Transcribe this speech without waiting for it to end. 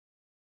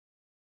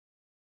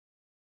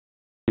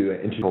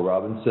to introduce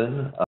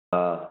Robinson,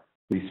 who'll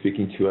be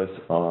speaking to us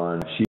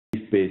on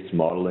Sheaf-based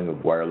modeling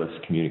of wireless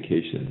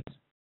communications.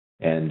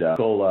 And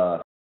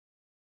Michael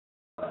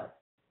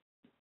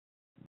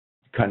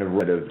kind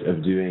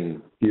of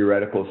doing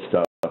theoretical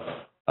stuff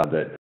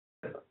that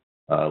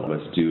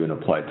let's do in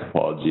applied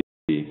topology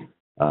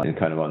and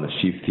kind of on the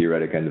Sheaf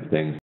theoretic end of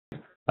things.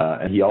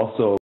 And he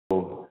also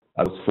goes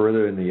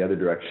further in the other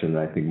direction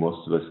than I think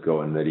most of us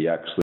go, in that he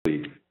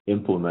actually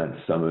implements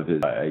some of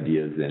his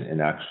ideas in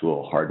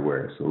actual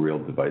hardware, so real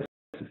devices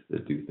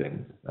that do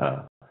things.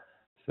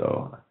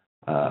 So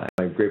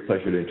my great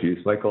pleasure to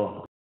introduce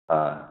Michael.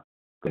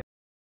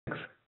 Thanks.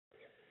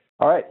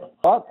 All right.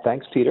 Well,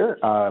 thanks, Peter,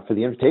 for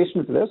the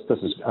invitation for this. This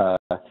is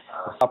an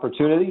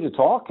opportunity to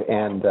talk,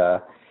 and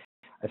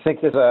I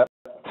think there's a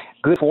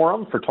good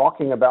forum for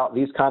talking about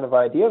these kind of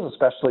ideas,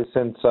 especially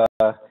since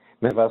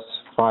many of us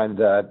find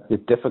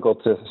it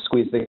difficult to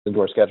squeeze things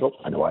into our schedule.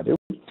 I know I do.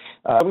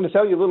 I'm going to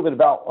tell you a little bit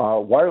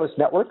about wireless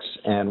networks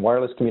and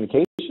wireless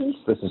communications.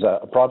 This is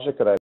a project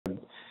that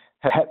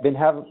I've been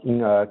having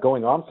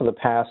going on for the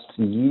past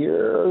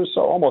year or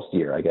so, almost a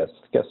year, I guess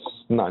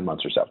 9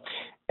 months or so.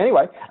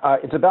 Anyway,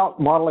 it's about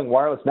modeling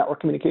wireless network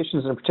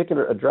communications, and in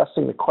particular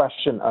addressing the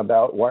question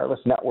about wireless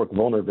network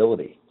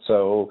vulnerability.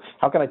 So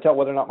how can I tell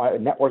whether or not my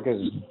network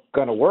is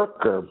going to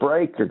work or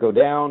break or go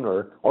down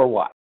or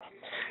what?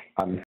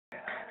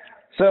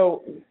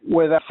 So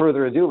without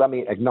further ado, let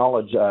me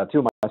acknowledge two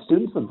of my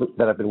students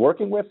that I've been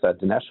working with,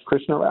 Dinesh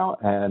Krishnarao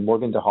and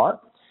Morgan DeHart.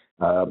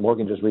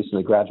 Morgan just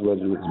recently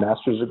graduated with his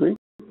master's degree.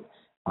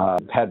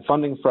 Had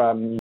funding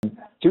from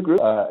two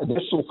groups.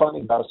 Initial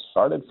funding got us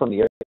started from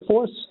the Air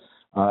Force.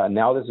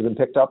 Now this has been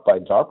picked up by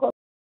DARPA.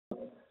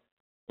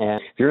 And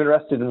if you're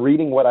interested in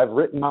reading what I've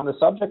written on the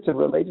subject and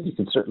related, you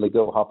can certainly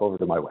go hop over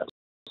to my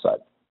website.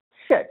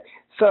 Okay,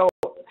 so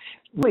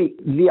really,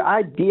 the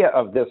idea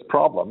of this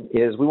problem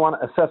is we want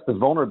to assess the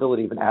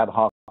vulnerability of an ad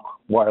hoc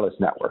wireless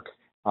network.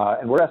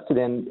 And we're interested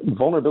in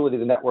vulnerability of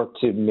the network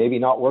to maybe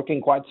not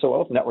working quite so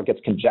well if the network gets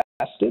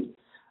congested,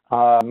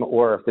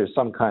 or if there's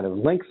some kind of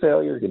link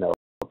failure,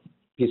 a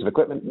piece of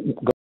equipment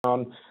going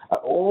on,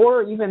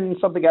 or even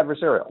something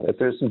adversarial, if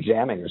there's some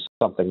jamming or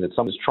something that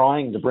someone's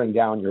trying to bring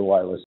down your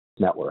wireless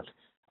network.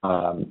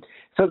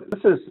 So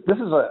this is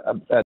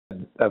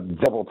a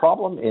visible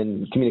problem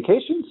in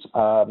communications,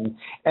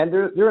 and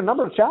there are a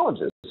number of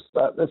challenges.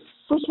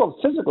 First of all,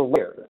 the physical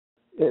layer.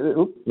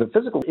 The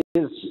physical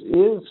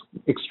is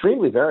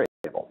extremely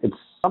variable. It's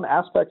some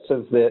aspects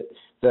of the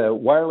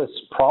wireless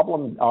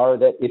problem are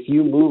that if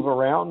you move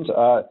around,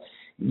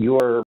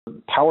 your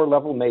power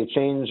level may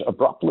change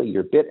abruptly,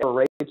 your bit error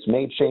rates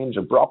may change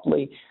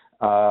abruptly,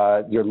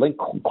 your link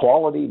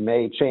quality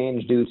may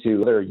change due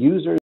to other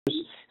users.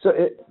 So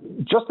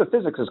just the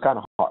physics is kind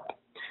of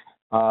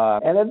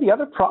hard. And then the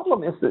other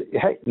problem is that,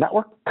 hey,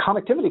 network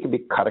connectivity can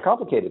be kind of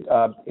complicated.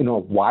 In a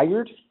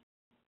wired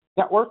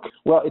network,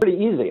 well, it's pretty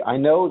easy. I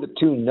know that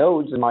two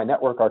nodes in my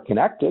network are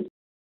connected.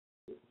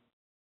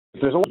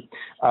 If there's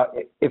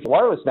if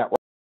wireless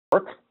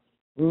network,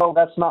 no,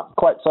 that's not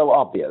quite so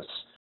obvious.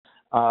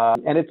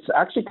 And it's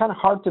actually kind of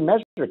hard to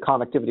measure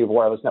connectivity of a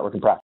wireless network in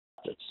practice.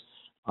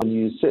 When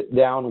you sit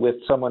down with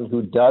someone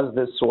who does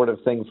this sort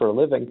of thing for a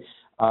living,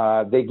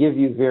 they give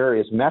you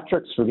various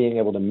metrics for being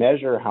able to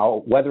measure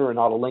whether or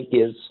not a link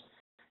is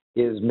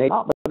made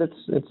up, but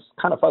it's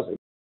kind of fuzzy.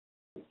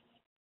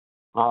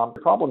 The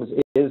problem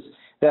is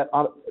that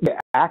the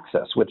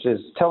access, which is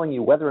telling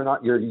you whether or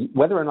not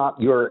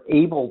you're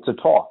able to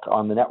talk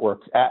on the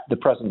network at the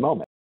present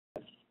moment,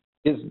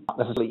 is not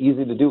necessarily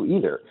easy to do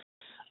either.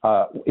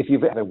 If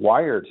you've got a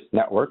wired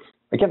network,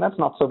 again, that's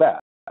not so bad.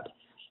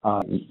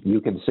 You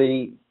can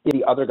see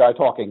the other guy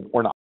talking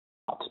or not.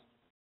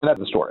 And that's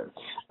the story.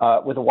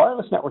 With a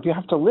wireless network, you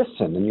have to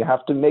listen and you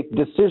have to make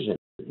decisions.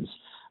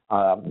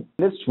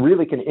 This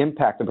really can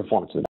impact the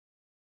performance of the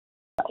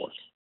network.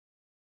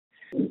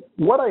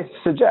 What I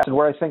suggest, and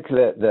where I think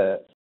that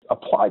the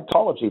applied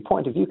topology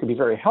point of view can be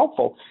very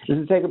helpful, is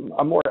to take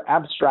a more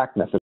abstract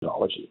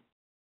methodology.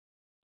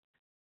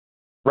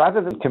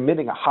 Rather than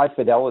committing a high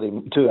fidelity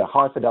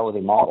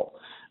model,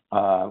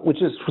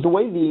 which is the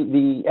way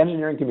the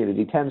engineering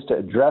community tends to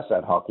address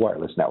ad hoc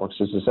wireless networks,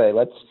 is to say,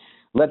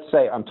 let's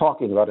say I'm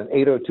talking about an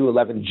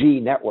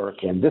 802.11g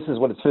network, and this is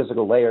what its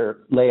physical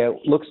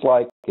layout looks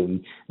like, and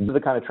this is the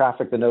kind of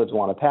traffic the nodes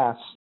want to pass.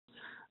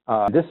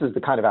 This is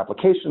the kind of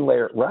application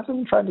layer. Rather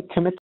than trying to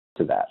commit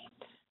to that,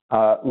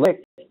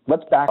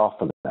 let's back off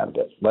from that a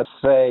bit. Let's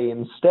say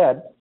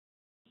instead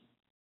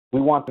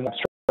we want an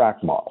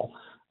abstract model.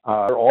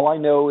 All I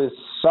know is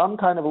some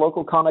kind of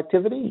local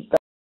connectivity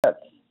that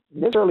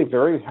is necessarily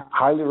very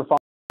highly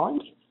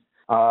refined,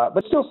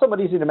 but still somewhat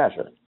easy to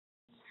measure.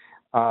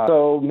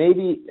 So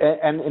maybe,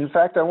 and in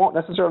fact, I won't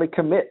necessarily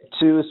commit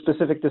to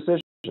specific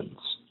decisions.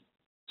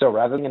 So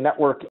rather than a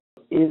network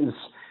is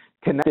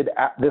connected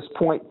at this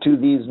point to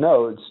these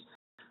nodes,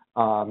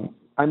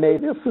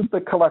 this is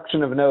the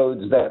collection of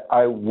nodes that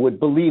I would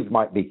believe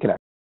might be connected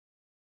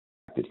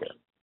here.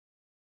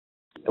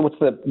 What's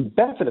the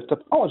benefit of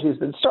topology is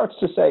that it starts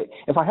to say,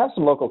 if I have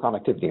some local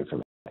connectivity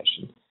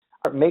information,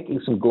 start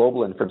making some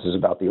global inferences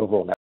about the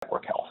overall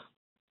network health.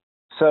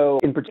 So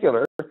in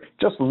particular,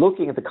 just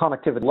looking at the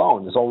connectivity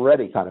alone is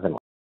already kind of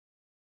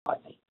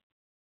enlightening.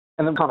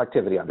 And then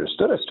connectivity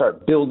understood, I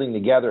start building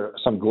together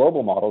some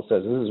global model that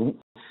says this is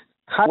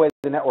kind of the way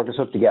the network is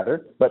hooked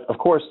together, but of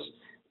course,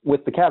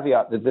 with the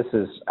caveat that this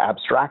is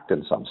abstract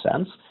in some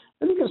sense,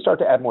 then you can start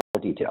to add more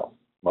detail,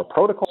 more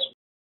protocols,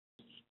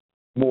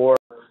 more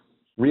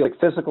realistic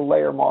physical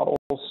layer models,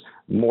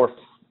 more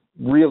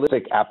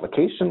realistic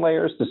application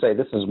layers to say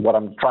this is what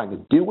I'm trying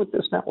to do with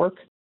this network.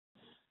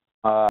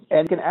 And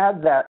you can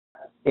add that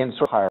in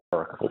sort of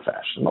hierarchical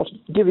fashion. I'll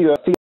give you a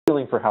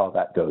feeling for how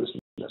that goes in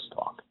this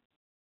talk.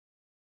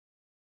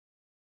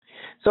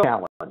 So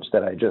challenge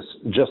that I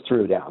just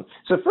threw down.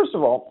 So first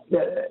of all,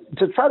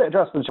 to try to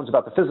address concerns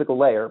about the physical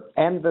layer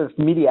and the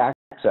media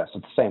access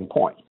at the same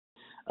point.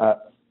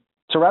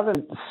 So rather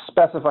than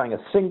specifying a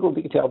single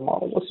detailed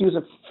model, let's use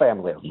a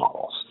family of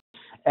models.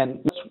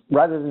 And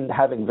rather than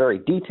having very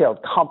detailed,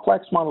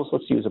 complex models,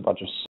 let's use a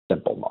bunch of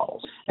simple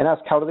models and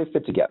ask how do they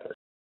fit together.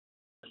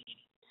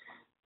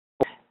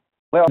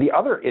 Well, the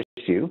other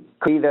issue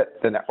could be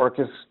that the network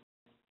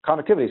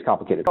connectivity is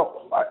complicated.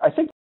 So I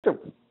think the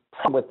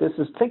problem with this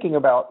is thinking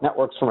about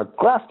networks from a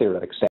graph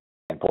theoretic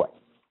standpoint.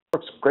 It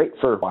works great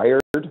for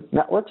wired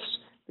networks,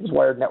 because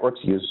wired networks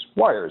use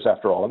wires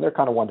after all, and they're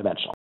kind of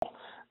one-dimensional.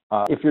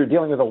 If you're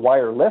dealing with a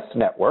wireless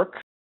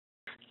network,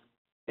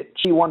 it's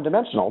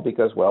one-dimensional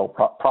because, well,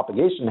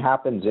 propagation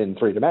happens in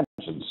 3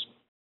 dimensions.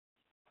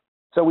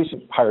 So we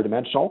should higher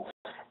dimensional,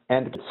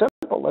 and to keep it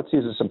simple, let's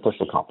use a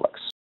simplicial complex.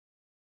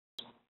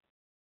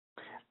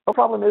 The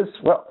problem is,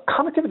 well,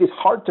 connectivity is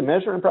hard to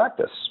measure in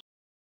practice.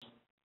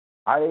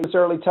 I don't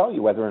necessarily tell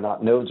you whether or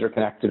not nodes are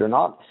connected or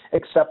not,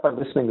 except by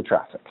listening to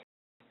traffic.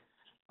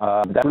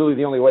 That's really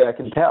the only way I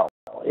can tell,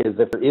 is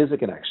if there is a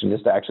connection,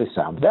 is to actually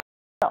sound it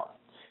out.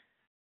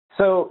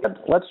 So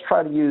let's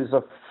try to use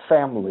a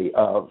family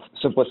of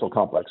simplicial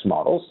complex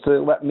models to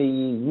let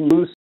me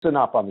loosen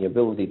up on the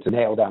ability to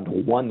nail down to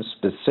one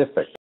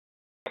specific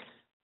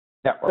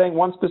network. Saying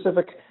one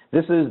specific,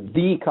 this is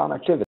the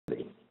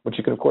connectivity, which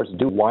you can, of course,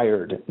 do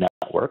wired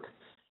network.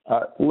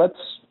 Let's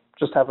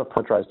just have a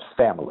parameterized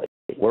family.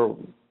 We're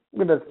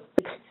going to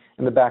think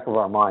in the back of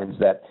our minds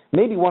that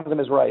maybe one of them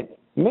is right,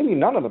 maybe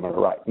none of them are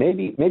right.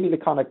 Maybe the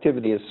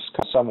connectivity is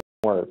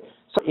somewhere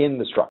in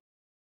the structure.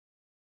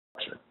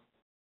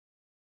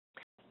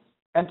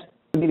 And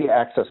the media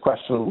access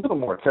question a little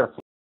more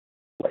carefully.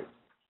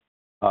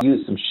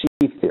 Use some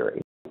sheaf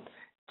theory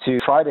to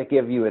try to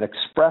give you an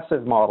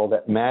expressive model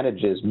that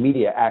manages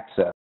media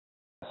access,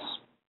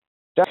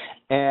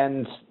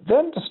 and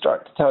then to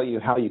start to tell you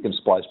how you can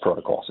splice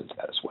protocols into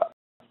that as well.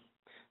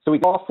 So we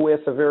go off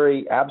with a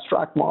very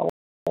abstract model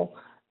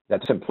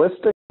that's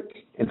simplistic.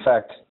 In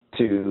fact,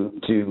 to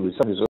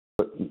someone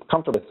who's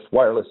comfortable with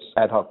wireless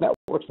ad hoc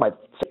networks might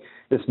say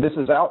this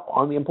misses out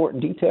on the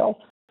important detail,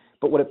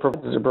 but what it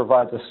provides is it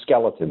provides a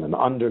skeleton, an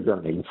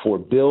undergirding for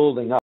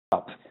building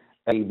up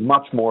a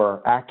much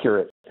more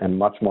accurate and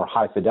much more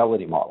high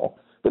fidelity model,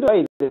 but in a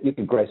way that you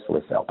can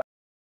gracefully fail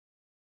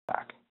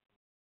back.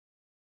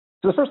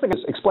 So the first thing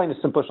is explain a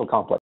simplicial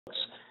complex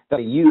that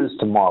I use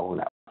to model a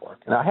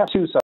network. And I have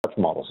 2 such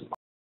models in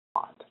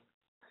mind.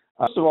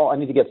 First of all, I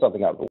need to get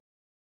something out of the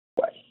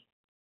way.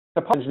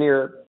 A topology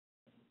engineer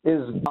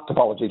is not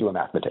topology to a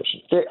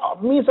mathematician. It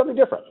means something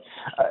different.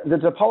 The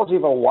topology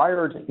of a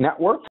wired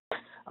network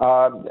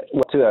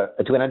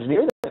to an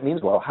engineer, that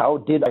means, well, how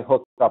did I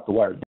hook up the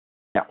wired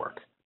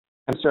network?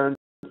 And so,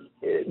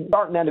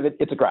 start and end of it,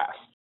 it's a graph.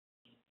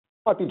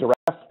 It might be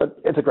direct, but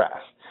it's a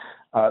graph.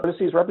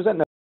 Vertices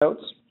represent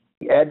nodes.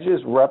 The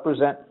edges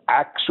represent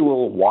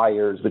actual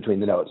wires between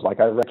the nodes,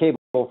 like I run a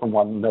cable from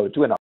one node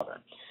to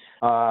another.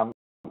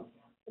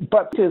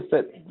 But it is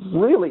that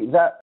really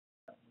that,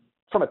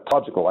 from a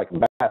topological, like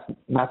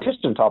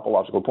mathematician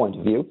topological point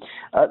of view,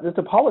 the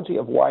topology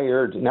of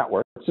wired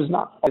networks is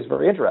not always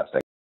very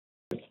interesting.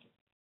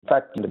 In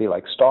fact, to be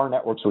like star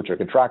networks, which are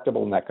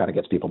contractible, and that kind of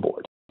gets people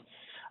bored.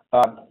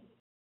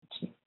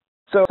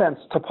 So in a sense,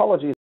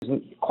 topology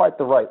isn't quite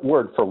the right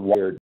word for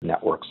wired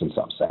networks in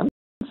some sense,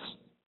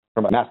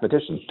 from a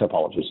mathematician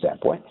topology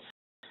standpoint.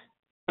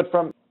 But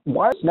from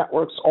wired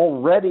networks,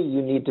 already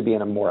you need to be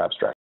in a more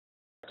abstract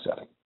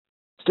setting.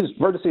 It's just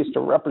vertices to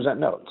represent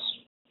nodes.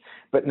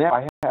 But now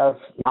I have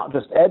not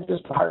just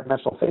edges, but higher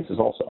dimensional faces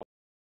also.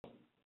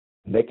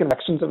 They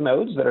connections of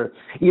nodes that are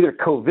either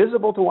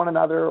co-visible to one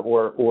another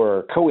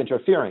or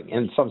co-interfering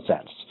in some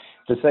sense,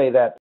 to say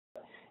that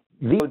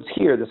these nodes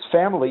here, this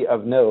family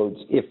of nodes,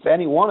 if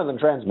any one of them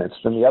transmits,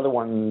 then the other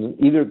one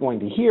either going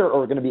to hear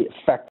or going to be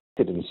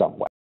affected in some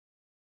way.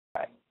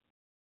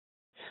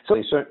 So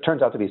it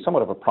turns out to be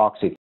somewhat of a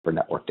proxy for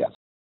network density.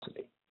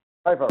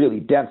 If I have a really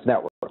dense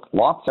network,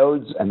 lots of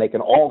nodes, and they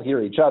can all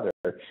hear each other,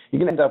 you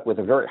can end up with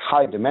a very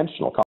high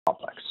dimensional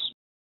complex.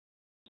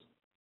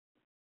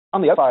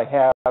 On the other side, I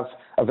have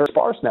a very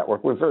sparse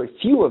network where very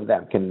few of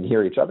them can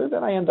hear each other,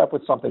 then I end up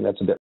with something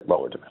that's a bit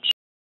lower dimensional.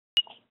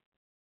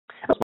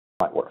 That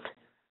might work.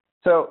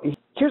 So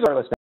here's our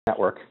wireless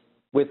network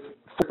with 4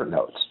 different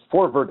nodes,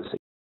 4 vertices.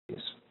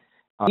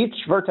 Each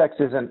vertex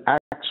is an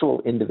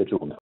actual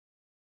individual node.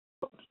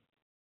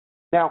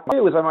 Now,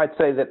 I might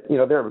say that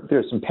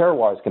there's some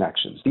pairwise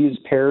connections. These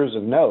pairs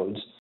of nodes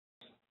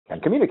can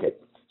communicate.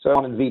 So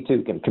V1 and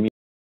V2 can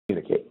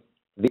communicate.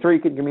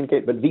 V3 can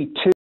communicate, but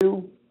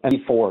V2 and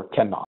V4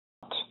 cannot.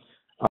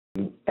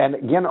 And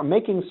again, I'm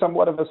making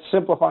somewhat of a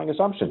simplifying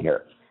assumption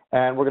here,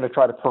 and we're going to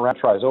try to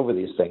parameterize over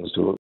these things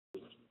to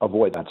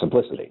avoid that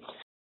simplicity.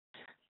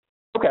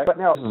 Okay, but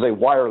now this is a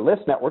wireless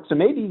network, so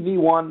maybe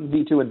V1,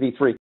 V2, and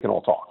V3 can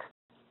all talk.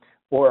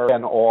 Or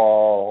can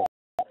all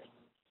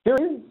hear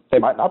you. They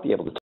might not be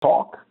able to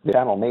talk. The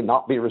channel may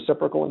not be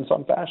reciprocal in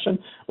some fashion,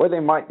 or they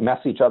might mess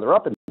each other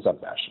up in some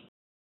fashion.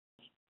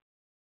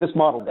 This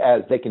model,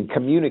 as they can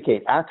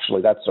communicate,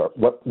 actually, that's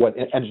what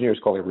engineers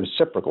call a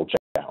reciprocal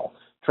channel.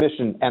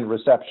 Transmission and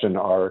reception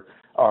are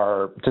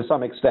to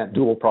some extent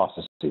dual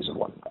processes of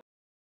one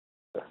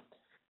another.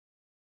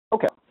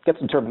 Okay, get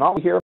some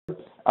terminology here.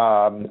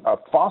 A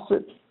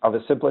faucet of a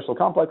simplicial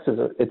complex is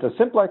a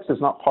simplex is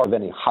not part of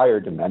any higher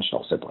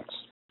dimensional simplex.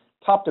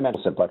 Top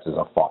dimensional simplex is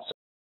a faucet.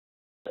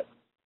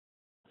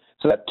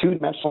 So that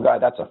two-dimensional guy,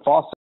 that's a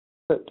faucet,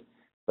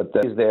 but the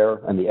is there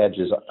and the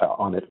edges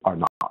on it are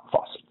not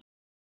faucets.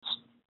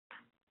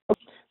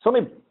 So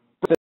let me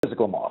put the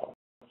physical model.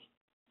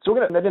 So we're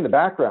going to put in the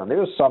background,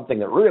 there's something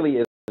that really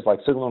is like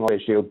signal-to-noise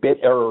ratio, bit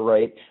error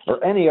rate,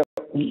 or any of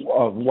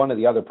one of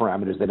the other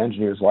parameters that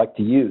engineers like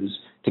to use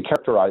to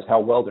characterize how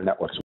well their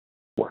networks are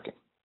working.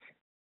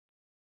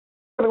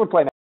 What would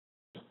play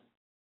next?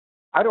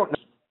 I don't know.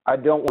 I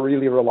don't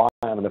really rely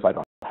on them if I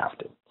don't have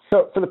to.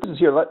 So for the purposes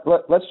here,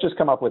 let's just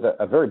come up with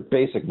a very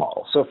basic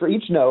model. So for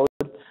each node,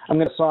 I'm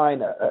going to assign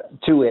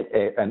to it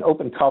an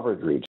open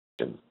coverage region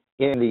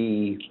in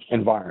the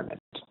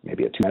environment,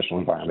 maybe a two-dimensional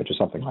environment or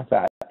something like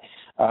that.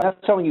 That's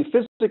telling you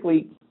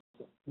physically,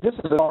 this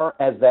is as far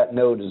as that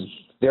node is,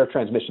 their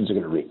transmissions are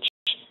going to reach.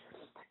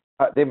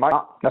 They might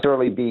not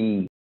necessarily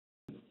be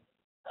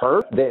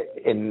heard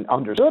and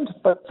understood,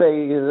 but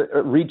they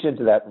reach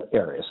into that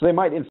area. So they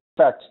might, in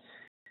fact,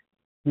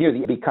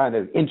 nearly be kind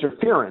of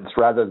interference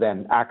rather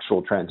than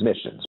actual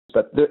transmissions,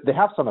 but they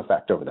have some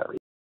effect over that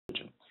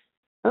region.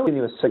 I'm going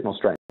to use a signal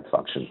strength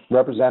function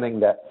representing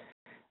that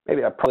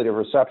maybe a probability of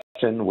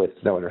reception with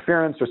no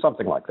interference or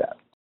something like that.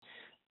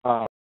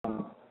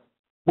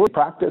 With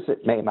practice,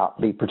 it may not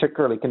be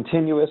particularly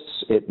continuous.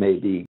 It may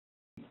be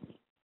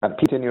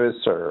continuous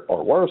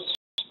or worse.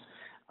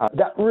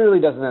 That really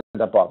doesn't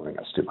end up bothering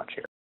us too much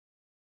here.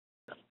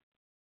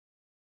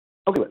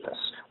 Okay with this.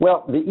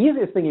 Well, the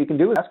easiest thing you can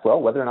do is ask,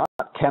 well, whether or not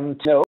can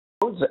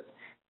nodes,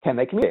 can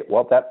they communicate?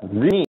 Well, that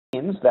really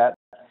means that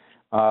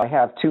I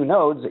have two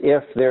nodes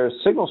if their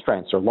signal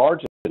strengths are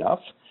large enough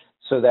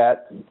so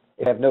that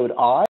if I have node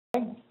I,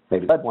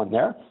 maybe the red one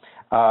there,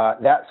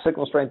 that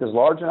signal strength is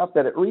large enough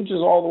that it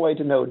reaches all the way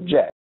to node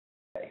J.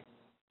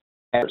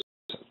 And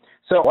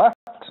so left,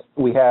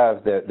 we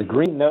have the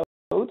green node.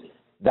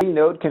 The green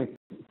node can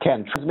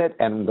transmit,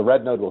 and the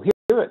red node will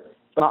hear it,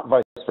 but not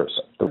vice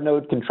versa. The red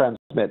node can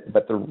transmit,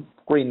 but the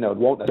green node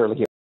won't necessarily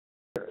hear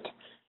it.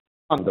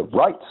 On the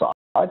right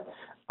side,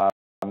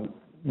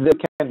 they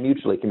can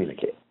mutually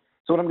communicate.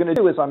 So what I'm going to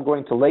do is I'm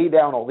going to lay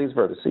down all these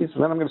vertices,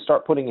 and then I'm going to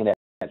start putting in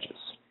edges.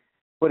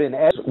 Put in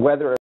edges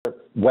whether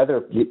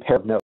the pair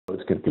of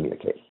nodes can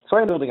communicate. So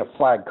I'm building a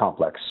flag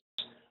complex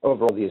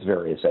over all these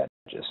various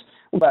edges.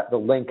 We'll call that the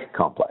link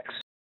complex.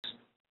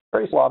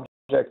 Very small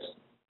object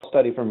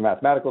study from a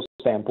mathematical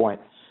standpoint,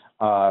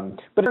 but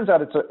it turns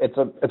out it's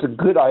a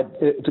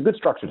good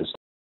structure to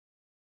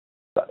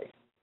study.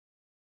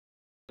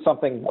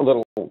 Something a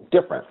little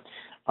different.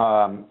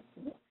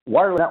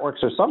 Wireless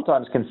networks are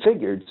sometimes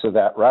configured so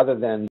that rather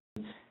than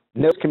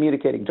nodes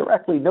communicating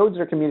directly, nodes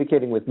are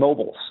communicating with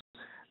mobiles.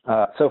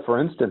 So for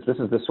instance, this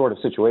is the sort of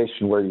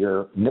situation where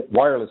your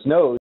wireless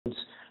nodes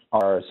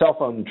are cell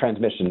phone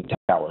transmission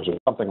towers or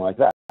something like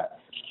that.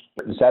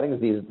 In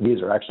settings,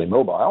 these are actually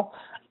mobile.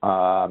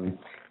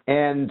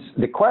 And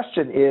the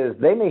question is,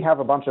 they may have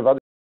a bunch of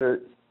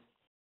other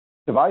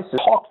devices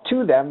talk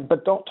to them,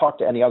 but don't talk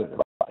to any other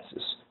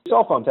devices.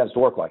 Cell phone tends to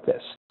work like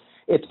this.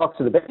 It talks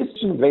to the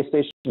base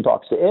station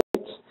talks to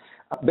it,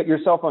 but your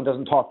cell phone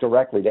doesn't talk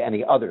directly to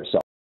any other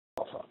cell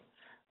phone.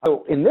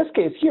 So in this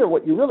case here,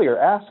 what you really are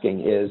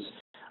asking is,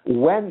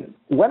 when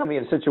I'm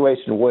in a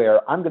situation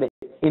where I'm going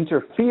to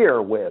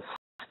interfere with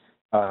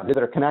that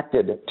are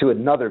connected to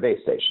another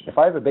base station. If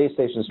I have a base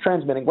station that's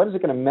transmitting, when is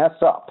it going to mess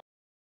up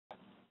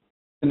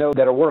the nodes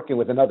that are working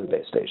with another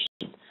base station?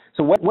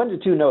 So when do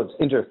two nodes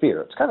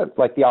interfere? It's kind of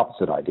like the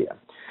opposite idea.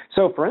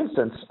 So for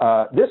instance,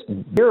 this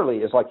merely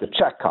is like the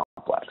check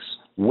complex.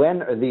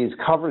 When are these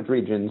coverage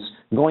regions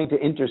going to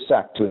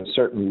intersect to a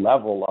certain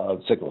level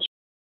of signal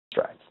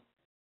strength?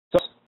 So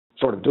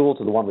sort of dual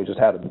to the one we just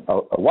had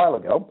a while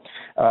ago,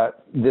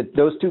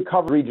 those two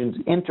coverage regions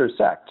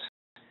intersect,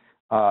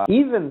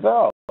 even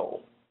though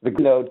the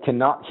green node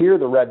cannot hear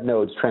the red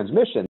node's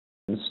transmissions,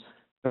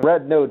 the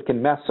red node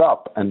can mess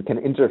up and can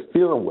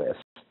interfere with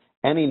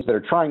any nodes that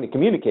are trying to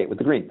communicate with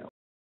the green node.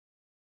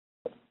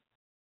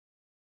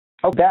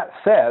 That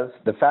says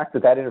the fact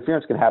that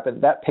interference can happen,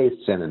 that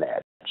pastes in an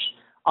edge.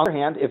 On the other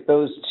hand, if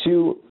those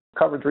two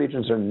coverage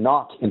regions are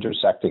not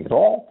intersecting at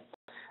all,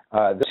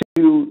 the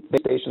two base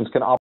stations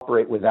can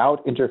operate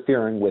without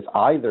interfering with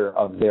either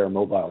of their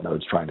mobile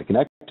nodes trying to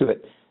connect to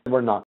it, and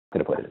we're not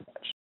going to put it in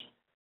edge.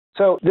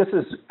 So this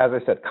is, as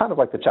I said, kind of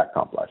like the check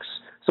complex.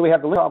 So we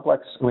have the link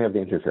complex and we have the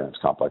interference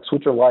complex,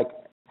 which are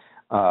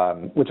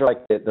in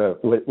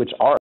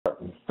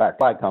fact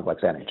flag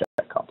complex and a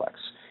check complex.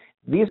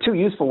 These two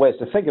useful ways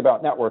to think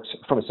about networks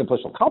from a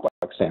simplicial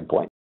complex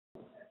standpoint.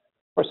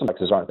 Of course,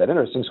 simplexes aren't that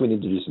interesting, so we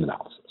need to do some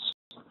analysis.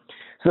 So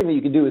the thing that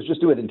you can do is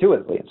just do it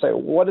intuitively and say,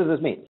 what does this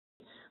mean?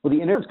 Well,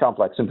 the interference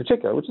complex in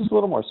particular, which is a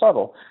little more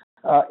subtle,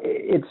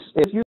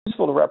 it's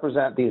useful to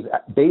represent these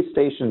base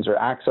stations or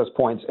access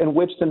points in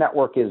which the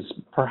network is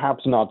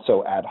perhaps not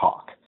so ad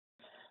hoc.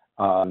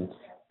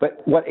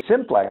 But what a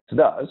simplex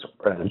does,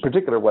 and in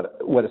particular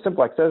what a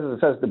simplex says, is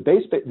it says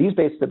these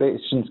base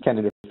stations can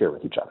interfere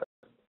with each other.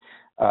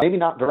 Maybe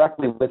not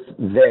directly with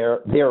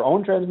their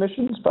own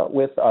transmissions, but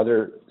with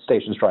other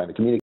stations trying to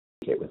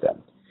communicate with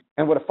them.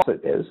 And what a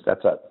faucet is,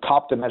 that's a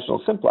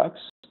top-dimensional simplex.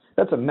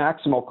 That's a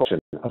maximal collection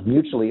of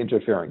mutually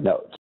interfering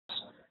nodes.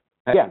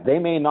 And again, they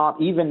may not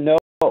even know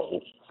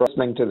from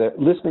listening to the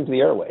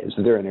airwaves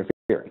that they're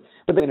interfering,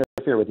 but they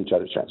interfere with each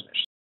other's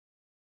transmissions.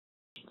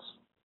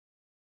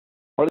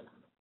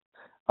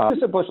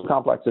 Simplicial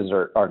complexes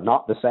are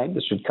not the same.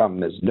 This should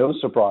come as no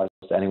surprise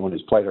to anyone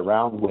who's played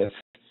around with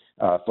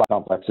flag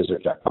complexes or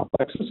check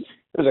complexes.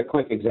 Here's a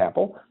quick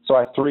example. So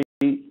I have three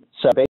base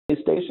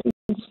stations.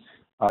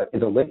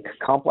 The link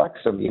complex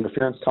and the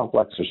interference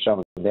complex are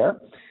shown there.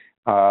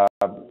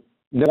 Node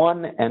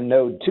 1 and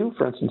node 2,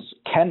 for instance,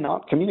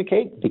 cannot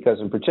communicate because,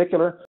 in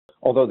particular,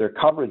 although their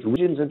coverage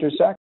regions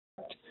intersect,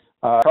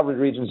 coverage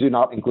regions do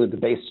not include the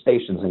base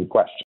stations in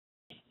question.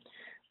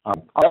 On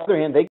the other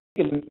hand,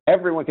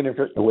 everyone can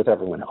interfere with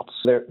everyone else.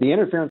 The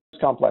interference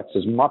complex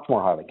is much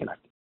more highly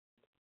connected.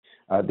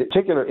 In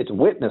particular, it's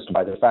witnessed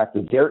by the fact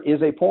that there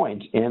is a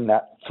point in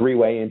that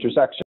three-way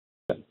intersection.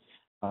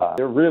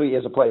 There really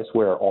is a place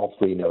where all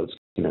three nodes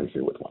can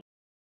interfere with one.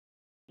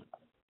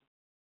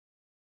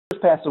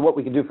 First pass is what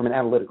we can do from an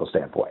analytical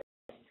standpoint.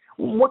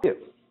 What do?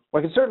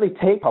 Well, I can certainly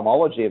take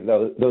homology of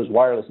those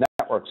wireless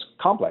networks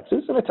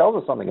complexes, and it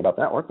tells us something about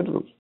the network, but it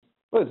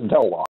doesn't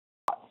tell a lot.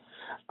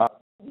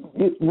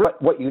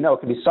 What you know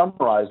can be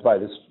summarized by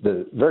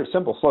the very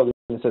simple slogan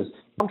that says,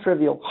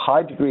 non-trivial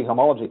high-degree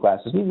homology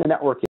classes mean the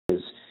network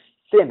is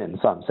thin in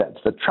some sense.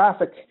 The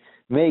traffic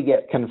may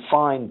get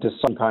confined to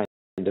some kind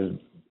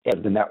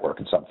of the network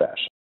in some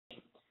fashion.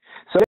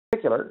 So in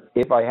particular,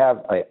 if I have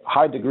a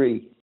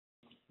high-degree,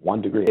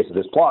 1 degree case of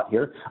this plot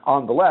here,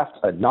 on the left,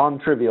 a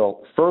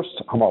non-trivial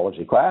first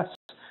homology class,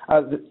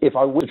 if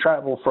I would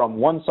travel from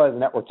one side of the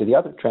network to the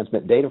other,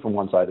 transmit data from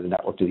one side of the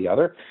network to the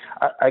other,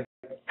 I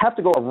have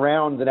to go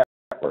around the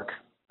network.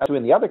 So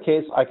in the other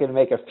case, I can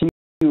make a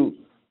few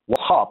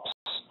hops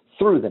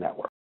through the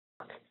network.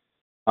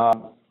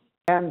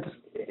 And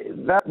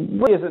that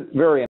really isn't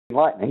very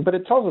enlightening, but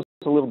it tells us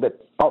a little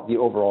bit about the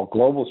overall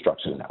global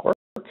structure of the network.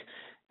 And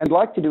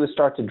what I'd like to do is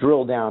start to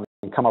drill down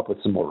and come up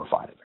with some more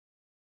refined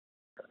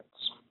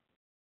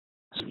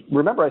experiments.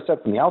 Remember I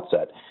said from the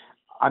outset,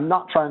 I'm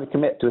not trying to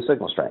commit to a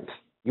signal strength.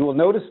 You will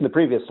notice in the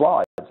previous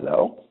slides,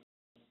 though,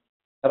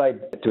 that I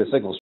get to a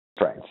signal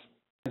strength.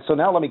 So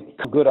now let me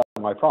come good on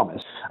my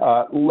promise.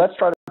 Let's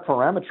try to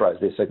parameterize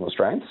these signal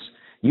strengths.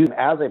 Use them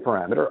as a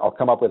parameter. I'll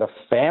come up with a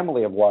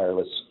family of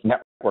wireless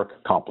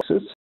network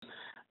complexes,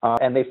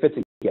 and they fit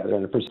together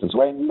in a persistence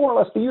way, more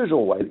or less the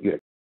usual way that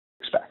you'd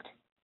expect.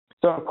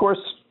 So, of course,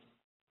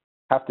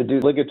 have to do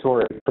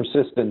obligatory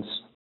persistence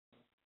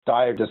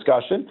diagram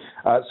discussion.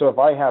 So if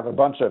I have a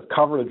bunch of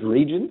coverage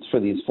regions for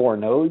these four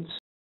nodes,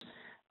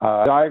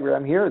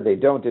 diagram here, they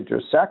don't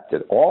intersect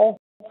at all.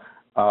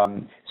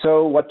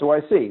 So what do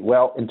I see?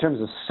 Well, in terms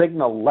of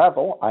signal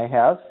level, I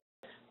have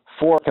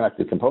 4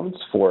 connected components,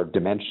 4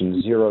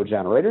 dimension 0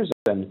 generators,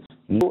 and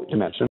no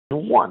dimension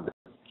 1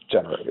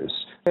 generators.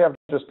 I have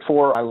just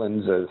 4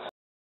 islands of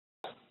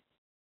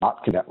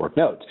not network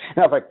nodes.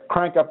 Now, if I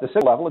crank up the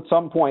signal level, at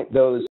some point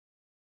those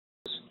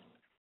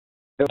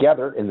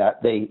together in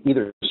that they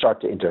either start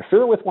to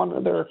interfere with one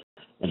another.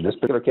 In this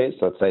particular case,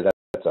 let's say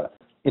that's an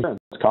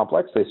interference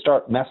complex. They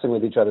start messing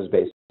with each other's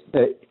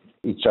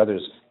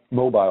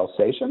mobile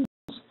stations.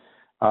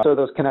 So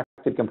those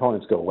connected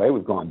components go away.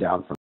 We've gone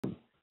down from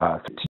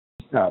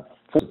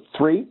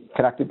 3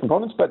 connected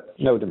components, but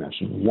no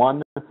dimension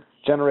 1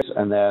 generator,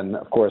 and then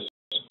of course,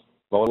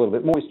 well, a little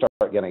bit more, we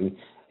start getting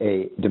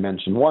a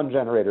dimension 1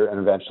 generator, and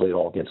eventually it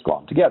all gets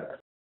glommed together.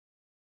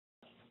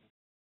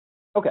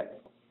 Okay.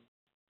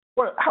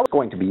 Well, how is it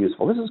going to be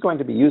useful? This is going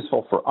to be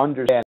useful for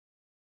understanding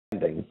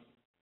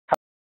how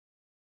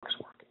it's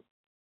working.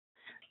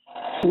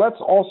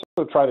 Let's also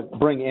try to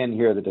bring in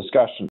here the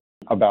discussion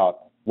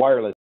about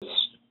wireless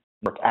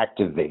network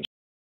activation.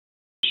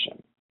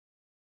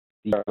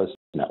 The wireless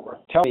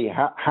network. Tell me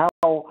how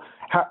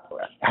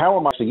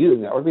am I actually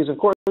using that? Because of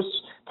course,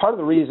 part of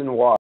the reason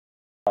why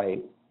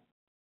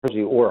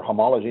or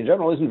homology in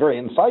general isn't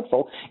very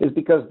insightful is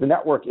because the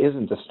network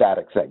isn't a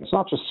static thing. It's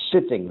not just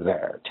sitting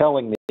there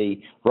telling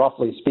me,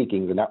 roughly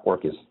speaking, the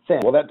network is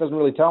thin. Well, that doesn't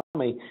really tell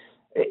me.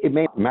 It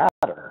may not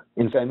matter.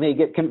 In fact, I may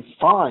get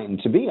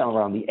confined to being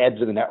around the edge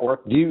of the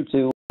network due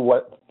to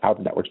how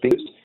the network's being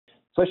used.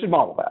 So I should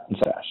model that in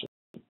some fashion.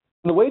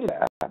 And the way to do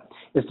that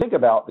is think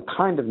about the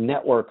kind of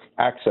network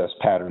access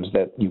patterns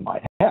that you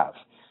might have.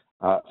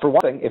 For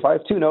one thing, if I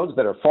have two nodes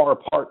that are far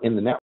apart in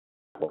the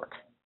network,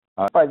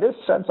 by this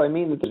sense, I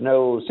mean that there's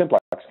no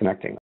simplex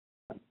connecting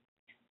them.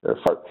 They're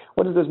apart.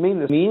 What does this mean?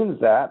 This means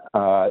that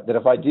that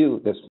if I do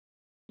this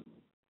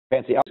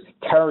fancy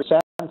carrier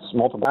sense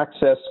multiple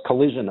access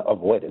collision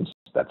avoidance,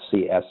 that's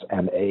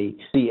CSMACA,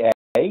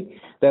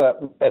 that's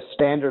a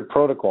standard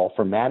protocol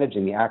for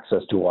managing the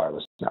access to a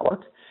wireless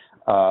network.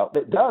 What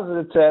it does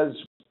is it says,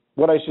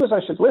 what I should do is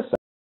I should listen.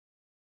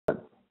 And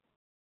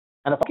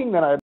if I'm talking,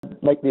 then I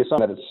make the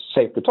assumption that it's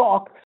safe to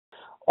talk,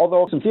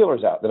 although some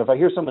feelers out, that if I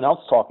hear someone else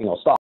talking, I'll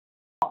stop.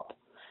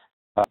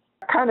 That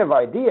kind of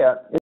idea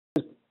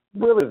is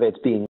really it's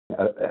being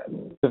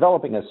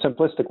developing a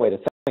simplistic way to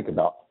think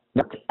about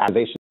network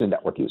activation and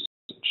network usage.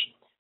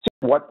 See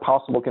what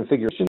possible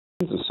configurations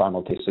of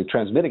simultaneously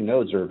transmitting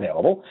nodes are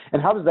available,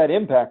 and how does that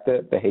impact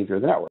the behavior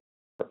of the network?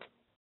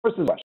 First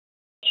is the question.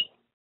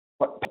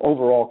 What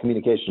overall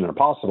communication are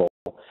possible,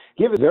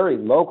 given very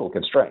local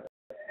constraint.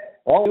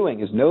 All I'm doing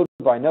is node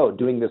by node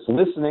doing this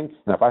listening,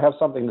 and if I have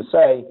something to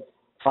say,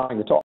 trying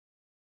to talk.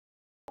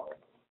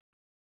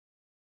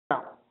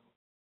 Now,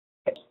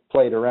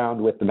 played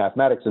around with the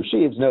mathematics of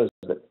sheaves knows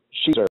that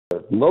sheaves are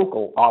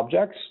local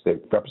objects. They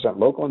represent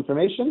local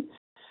information.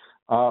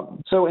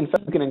 So in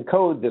fact, you can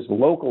encode this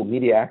local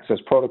media access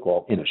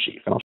protocol in a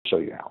sheaf, and I'll show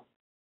you how.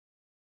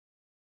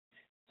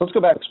 Let's go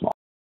back to this model.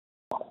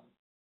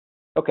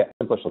 Okay,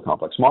 simplicial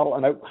complex model,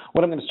 and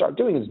what I'm going to start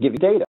doing is give you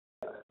data,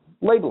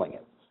 labeling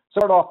it.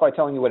 Start off by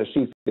telling you what a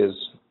sheaf is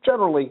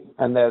generally,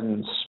 and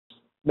then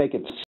make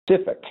it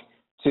specific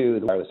to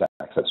the wireless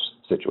access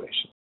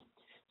situation.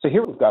 So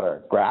here we've got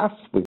our graph,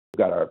 we've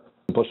got our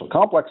simplicial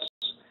complex,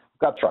 we've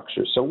got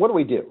structures. So what do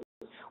we do?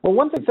 Well,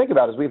 one thing to think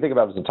about is we think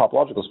about it as a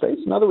topological space.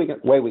 Another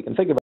way we can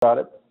think about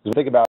it is we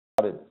think about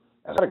it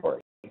as a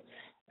category,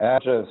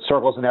 as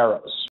circles and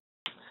arrows.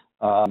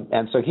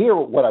 And so here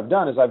what I've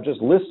done is I've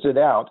just listed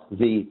out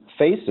the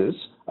faces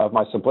of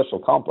my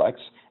simplicial complex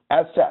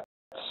as sets.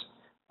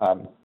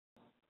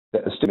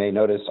 As you may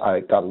notice,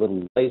 I got a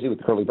little lazy with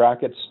the curly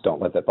brackets.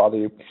 Don't let that bother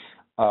you.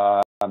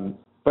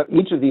 But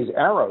each of these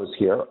arrows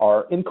here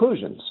are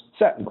inclusions,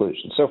 set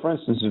inclusions. So for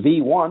instance,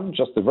 V1,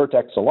 just the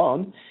vertex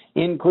alone,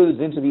 includes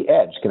into the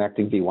edge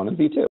connecting V1 and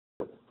V2.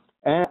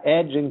 And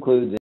edge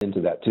includes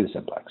into that 2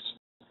 simplex.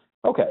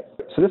 Okay,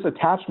 so this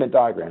attachment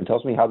diagram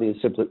tells me how these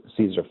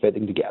simplices are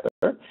fitting together.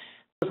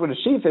 What a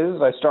sheaf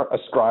is I start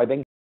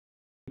ascribing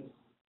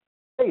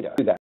data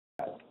to that.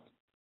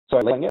 So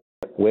I'm labeling it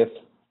with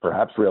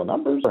perhaps real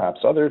numbers, perhaps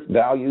other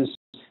values.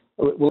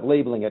 We're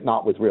labeling it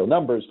not with real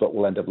numbers, but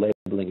we'll end up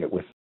labeling it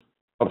with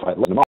modified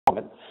in a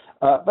moment.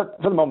 But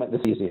for the moment,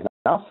 this is easy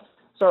enough.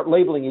 Start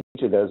labeling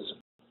each of those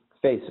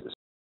faces.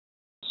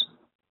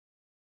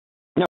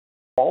 Now,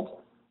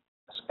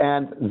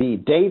 and the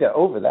data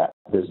over that,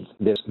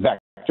 this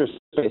vector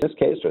space, in this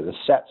case, or the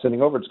set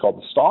sitting over, it's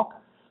called the stalk,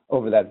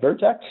 over that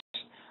vertex.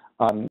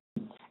 And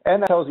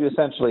that tells you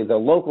essentially the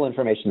local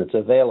information that's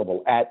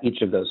available at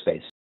each of those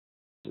faces.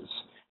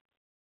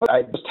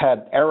 I just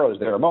had arrows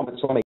there a moment,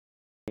 so let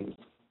me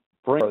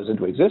bring those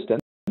into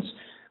existence.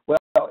 Well,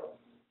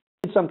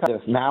 some kind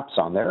of maps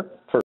on there.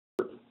 For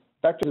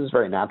vectors, it's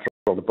very natural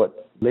to put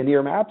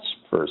linear maps.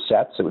 For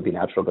sets, it would be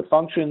natural to put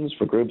functions.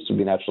 For groups, it would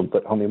be natural to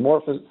put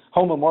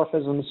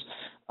homomorphisms.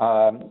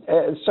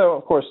 So,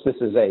 of course, this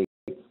is a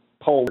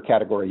polar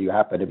category you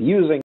happen to be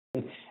using,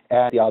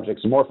 and the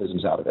object's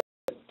morphisms out of it.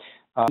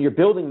 You're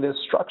building this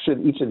structure.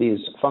 Each of these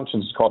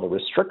functions is called a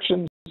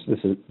restriction.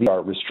 These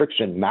are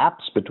restriction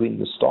maps between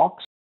the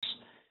stalks.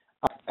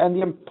 And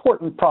the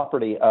important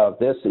property of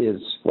this is,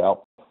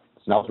 well,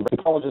 it's an algebraic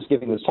topologist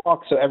giving this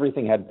talk, so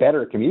everything had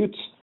better commutes.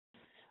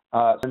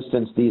 For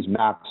instance, these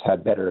maps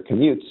had better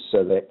commutes,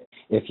 so that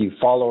if you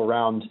follow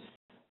around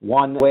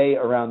one way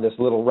around this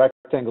little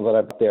rectangle that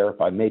I've got there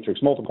by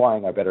matrix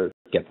multiplying, I better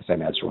get the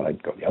same answer when I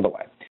go the other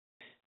way.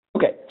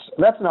 Okay, so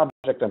that's an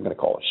object I'm going to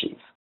call a sheaf.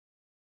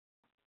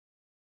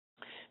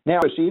 Now,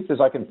 a sheaf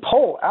is I can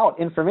pull out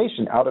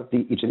information out of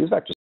each of these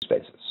vector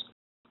spaces,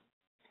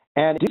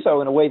 and do so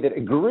in a way that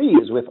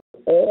agrees with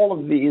all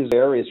of these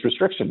various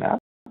restriction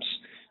maps.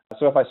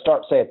 So if I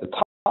start, say, at the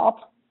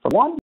top from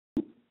 1,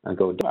 and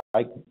go down,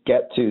 I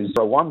get to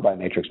 0, 1 by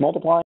matrix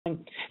multiplying.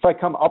 If I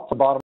come up the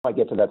bottom, I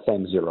get to that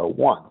same 0,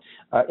 1.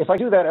 If I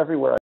do that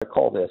everywhere, I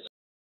call this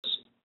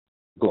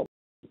global.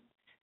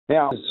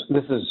 Now,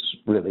 this is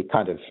really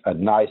kind of a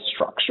nice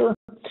structure.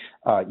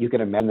 You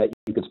can imagine that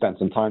you could spend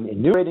some time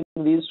enumerating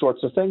these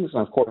sorts of things,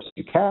 and of course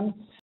you can,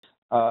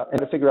 and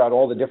to figure out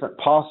all the different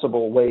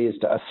possible ways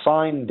to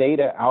assign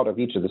data out of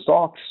each of the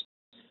stalks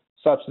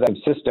such that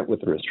it's consistent with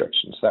the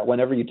restrictions, that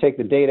whenever you take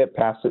the data,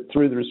 pass it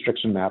through the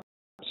restriction maps,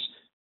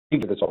 you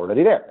get it's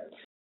already there.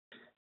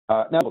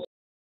 Now,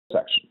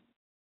 section.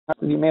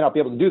 You may not be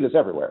able to do this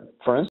everywhere.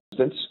 For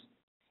instance,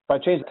 if I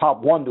change the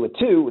top 1 to a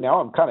 2, now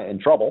I'm kind of in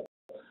trouble.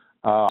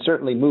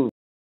 Certainly move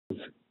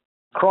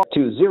across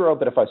to 0,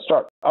 but if I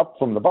start up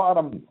from the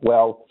bottom,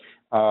 well,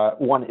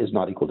 1 is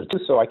not equal to 2,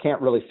 so I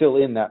can't really fill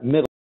in that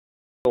middle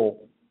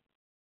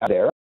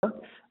there.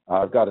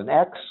 I've got an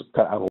X,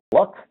 kind of out of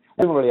luck,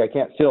 and really I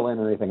can't fill in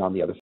anything on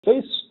the other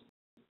face.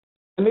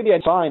 And maybe I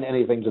assign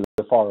anything to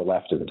the far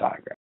left of the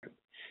diagram.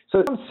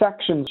 So some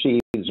section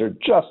sheaves are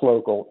just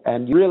local,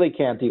 and you really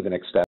can't even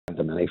extend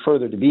them any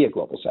further to be a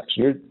global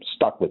section. You're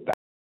stuck with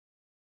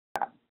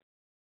that.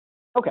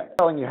 Okay,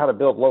 telling you how to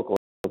build local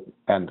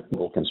and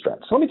global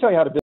constraints. So let me tell you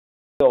how to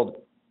build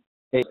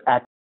a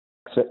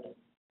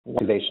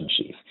activation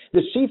sheaf.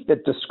 The sheaf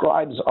that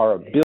describes our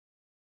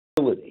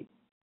ability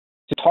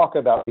to talk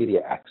about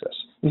media access.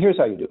 And here's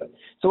how you do it.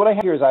 So what I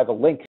have here is I have a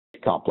link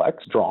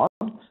complex drawn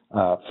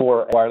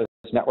for a wireless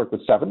network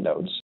with 7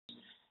 nodes.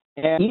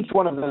 And each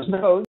one of those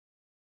nodes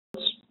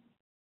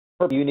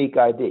has a unique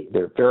ID.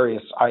 There are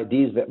various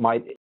IDs that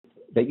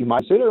you might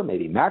consider,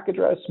 maybe MAC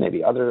address,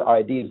 maybe other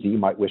IDs that you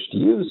might wish to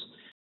use.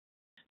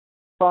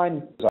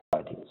 Find those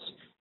IDs.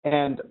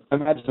 And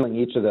imagining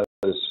each of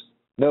those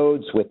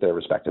nodes with their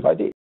respective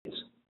IDs.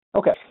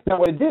 Okay, now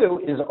what I do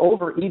is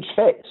over each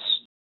face,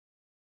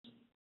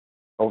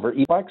 over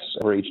each box,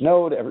 over each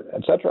node,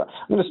 etc.,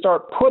 I'm going to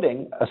start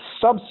putting a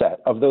subset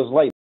of those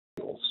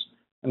labels.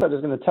 And that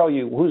is going to tell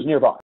you who's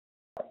nearby.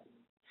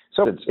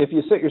 So if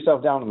you sit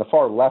yourself down on the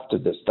far left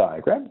of this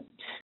diagram,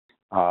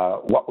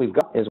 what we've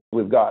got is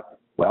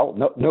well,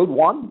 node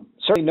 1,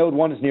 certainly node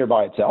 1 is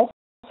nearby itself,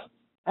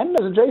 and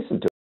is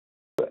adjacent to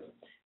it.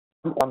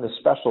 On the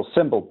special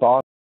symbol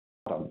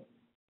bottom,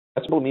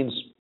 that symbol means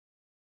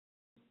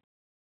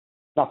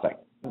nothing.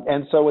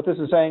 And so what this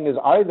is saying is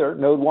either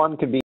node 1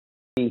 could be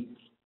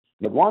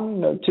node 1,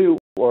 node 2,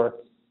 or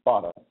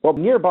bottom. Well,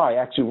 nearby,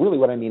 actually, really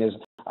what I mean is,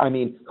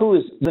 who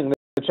is using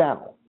the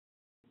channel?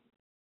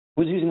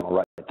 Who's using it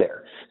right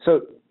there?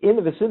 So in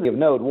the vicinity of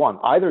node 1,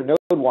 either node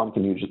 1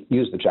 can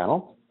use the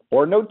channel,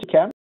 or node 2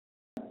 can,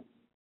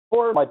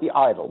 or it might be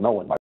idle. No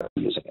one might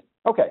be using it.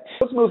 Okay,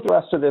 let's move the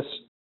rest of this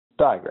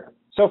diagram.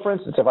 So for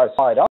instance, if I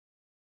slide up,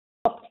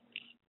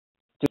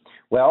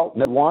 well,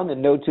 node 1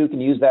 and node 2 can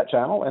use that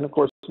channel, and of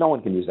course, no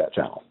one can use that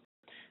channel.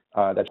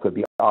 That could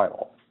be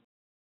idle.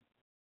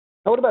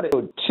 Now what about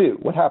node 2?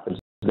 What happens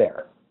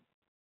there?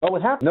 Well,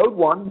 what happens? Node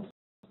 1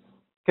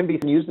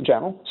 can use the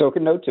channel, so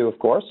can node 2, of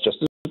course, just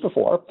as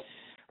before.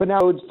 But now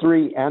nodes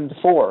 3 and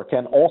 4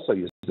 can also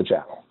use the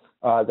channel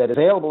that is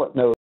available at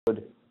node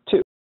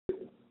 2.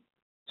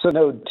 So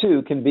node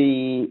 2 can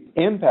be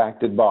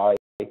impacted by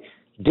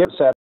different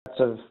sets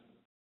of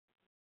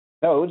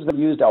nodes that are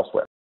used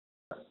elsewhere.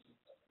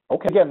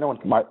 Okay, again, no one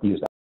might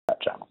use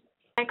that channel.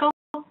 Michael?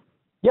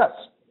 Yes.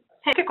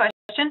 Hey, good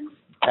question.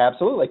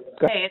 Absolutely.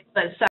 Hey, it's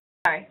Liz.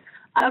 Sorry.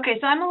 Okay,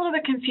 so I'm a little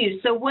bit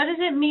confused. So what does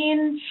it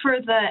mean for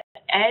the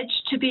edge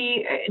to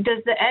be,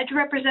 does the edge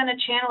represent a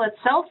channel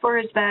itself, or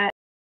is that,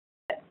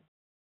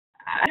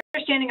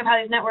 understanding of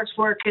how these networks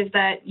work is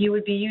that you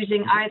would be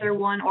using either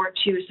 1 or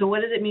 2. So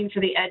what does it mean for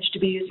the edge to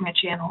be using a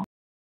channel?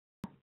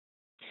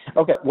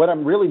 Okay, what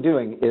I'm really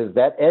doing is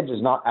that edge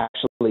is not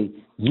actually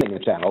using a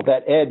channel.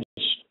 That edge,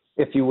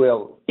 if you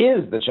will,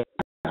 is the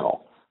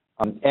channel.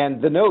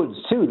 And the nodes,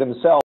 too,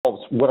 themselves,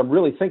 what I'm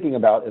really thinking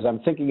about is I'm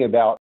thinking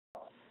about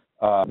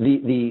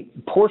the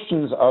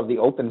portions of the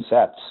open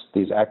sets,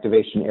 these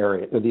activation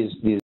areas,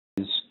 these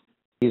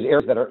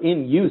areas that are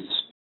in use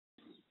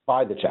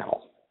by the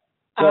channel.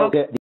 So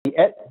the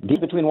edge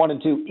between 1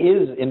 and 2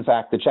 is, in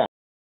fact, the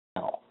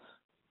channel.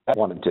 That's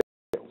 1 and 2.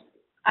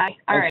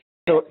 All right.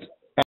 So,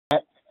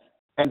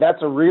 and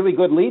that's a really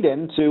good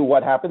lead-in to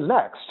what happens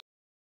next.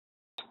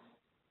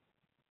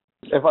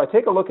 If I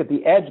take a look at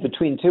the edge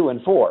between 2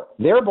 and 4,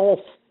 they're both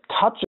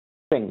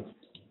touching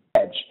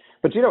edge.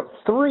 But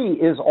 3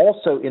 is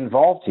also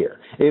involved here.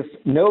 If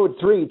node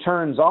 3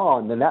 turns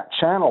on, then that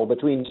channel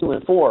between 2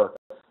 and 4,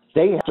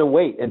 they have to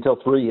wait until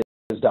 3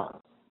 is done.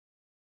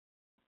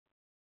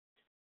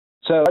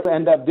 So what I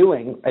end up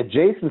doing,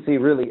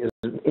 adjacency really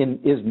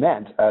is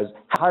meant as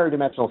higher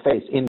dimensional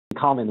face in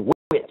common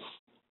with,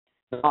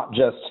 not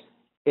just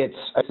it's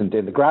in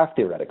the graph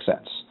theoretic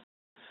sense.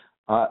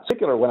 In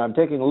particular, when I'm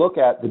taking a look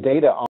at the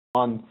data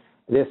on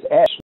this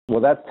edge,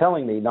 well, that's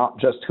telling me not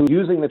just who's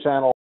using the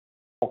channel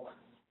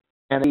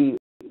and the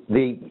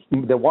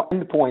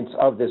endpoints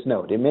of this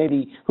node. It may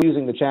be who's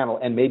using the channel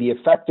and maybe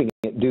affecting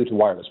it due to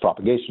wireless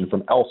propagation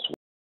from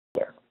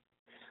elsewhere.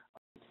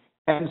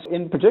 And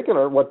in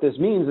particular, what this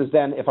means is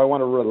then if I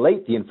want to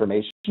relate the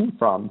information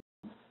from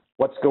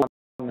what's going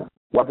on,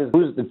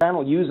 who's the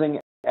channel using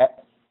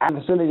at the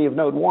vicinity of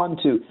node 1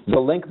 to the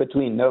link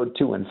between node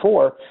 2 and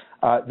 4,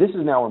 this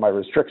is now where my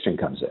restriction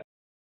comes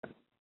in.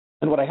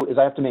 And what I have is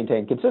I have to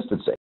maintain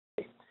consistency.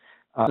 This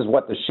is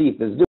what the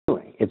sheaf is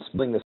doing. It's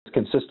building this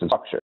consistent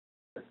structure.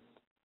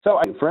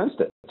 So, for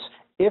instance,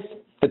 if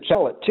the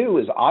channel at 2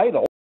 is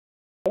idle,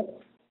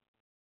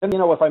 then,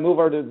 if I move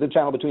over to the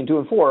channel between 2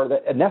 and 4,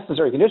 a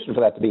necessary condition for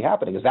that to be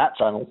happening is that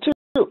channel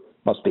 2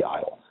 must be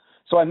idle.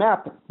 So I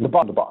map the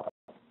bottom to bottom.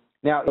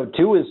 Now, node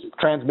 2 is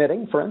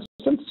transmitting, for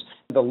instance.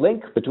 The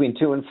link between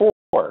 2 and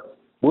 4,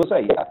 we'll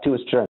say, yeah, 2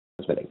 is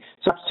transmitting.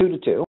 So that's 2 to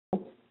 2,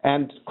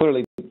 and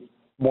clearly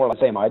more or less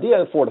the same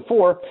idea, 4 to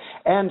 4,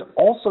 and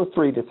also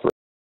 3 to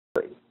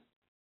 3.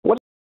 What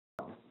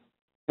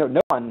is node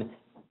 1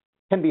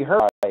 can be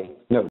heard by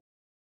node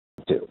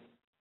 2.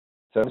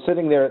 So I'm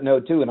sitting there at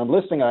node 2, and I'm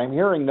listening, and I'm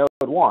hearing node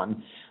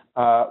 1.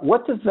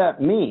 What does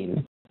that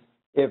mean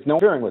if no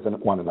one's hearing with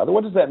one another?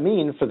 What does that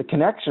mean for the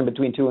connection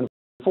between 2 and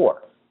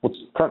 4? Well,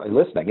 it's currently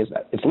listening, isn't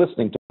it? It's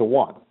listening to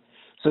 1.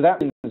 So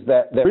that means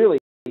that really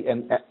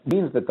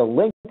means that the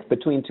link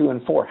between 2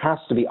 and 4 has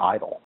to be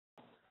idle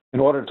in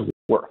order to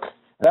work.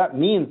 That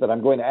means that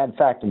I'm going to, in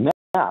fact,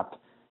 map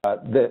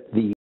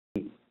the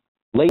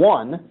label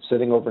 1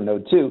 sitting over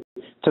node 2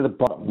 to the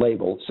bottom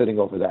label sitting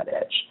over that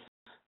edge.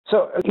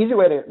 So an easy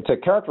way to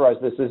characterize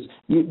this is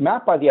you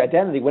map by the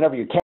identity whenever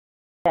you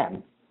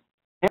can,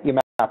 and you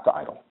map to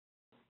idle.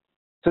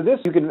 So this,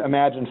 you can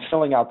imagine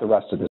filling out the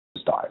rest of this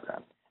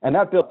diagram. And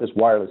that built this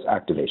wireless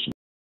activation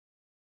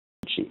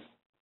sheaf.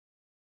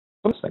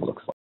 What this thing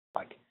looks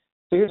like.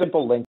 So here's a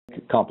simple link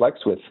complex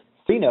with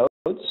 3 nodes,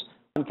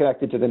 one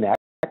connected to the next.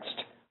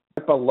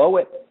 Right below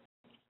it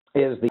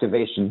is the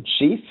activation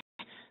sheaf.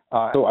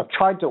 So I've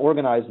tried to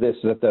organize this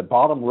so that the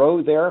bottom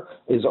row there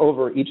is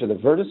over each of the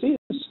vertices,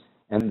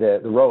 and the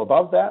row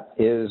above that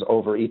is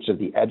over each of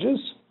the edges.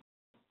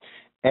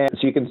 And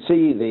so you can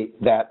see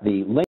that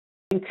the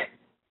link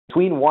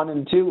between 1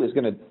 and 2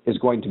 is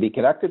going to be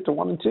connected to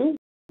 1 and 2.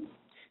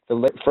 The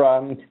link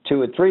from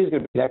 2 and 3 is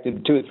going to be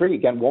connected to 2 and 3.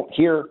 Again, won't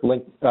hear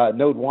link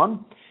node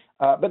 1,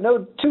 but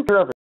node 2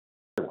 hear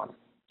everyone.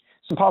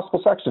 Some possible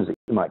sections that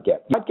you might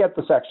get. You might get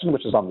the section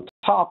which is on the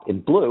top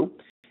in blue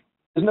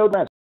is node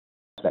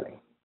transmitting.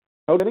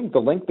 Node transmitting, the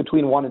link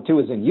between 1 and 2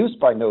 is in use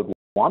by node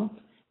 1.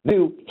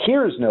 2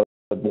 hears node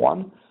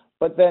 1,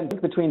 but then the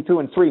link between 2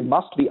 and 3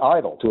 must be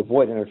idle to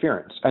avoid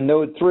interference. And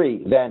node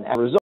 3 then, as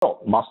a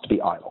result, must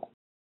be idle.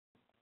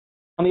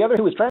 On the other,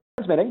 who is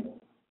transmitting,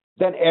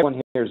 then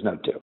everyone hears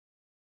node 2.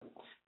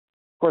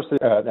 Of course,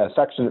 the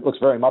section that looks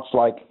very much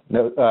like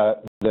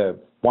the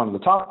one on the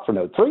top for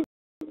node 3,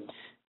 and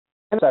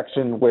a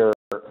section where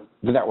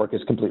the network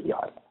is completely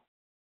idle.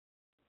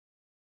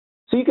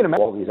 So you can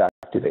imagine all these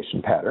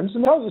activation patterns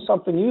and tell you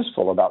something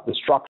useful about the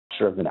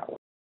structure of the network.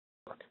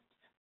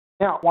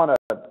 Now, I want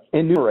to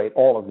enumerate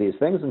all of these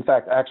things. In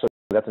fact, actually,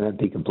 that's an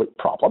NP-complete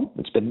problem.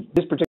 It's been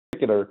this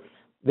particular.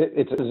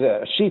 It's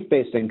a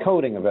sheaf-based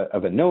encoding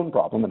of a known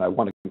problem, and I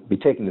want to be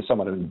taking this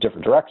somewhat in a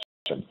different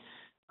direction.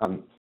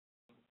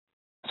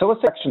 So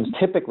what sections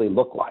typically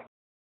look like?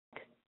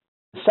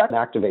 Second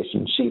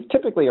activation sheaf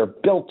typically are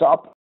built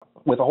up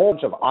with a whole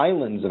bunch of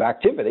islands of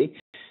activity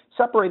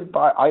separated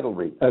by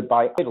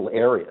idle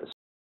areas.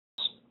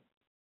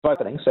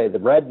 Say the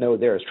red node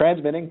there is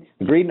transmitting,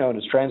 the green node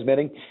is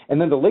transmitting, and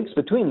then the links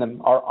between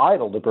them are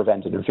idle to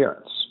prevent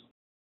interference.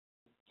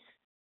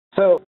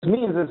 So this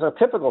means it's a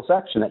typical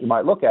section that you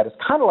might look at. It's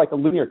kind of like a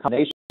linear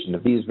combination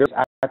of these various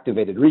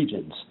activated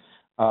regions.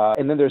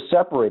 And then they're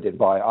separated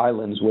by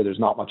islands where there's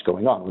not much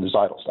going on, where there's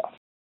idle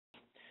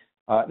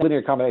stuff.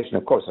 Linear combination,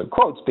 of course, in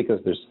quotes,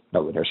 because there's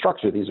no linear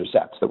structure. These are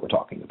sets that we're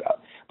talking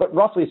about. But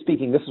roughly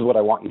speaking, this is what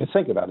I want you to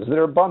think about, is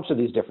there are a bunch of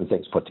these different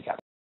things put together.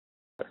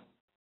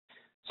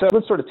 So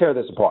let's sort of tear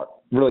this apart,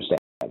 really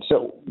understand.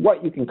 So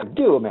what you can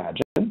do,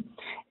 imagine,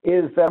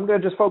 is that I'm going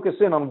to just focus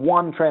in on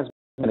one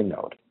transmitting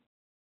node.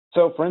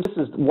 So for instance,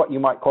 this is what you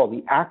might call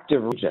the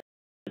active region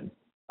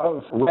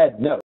of red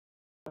node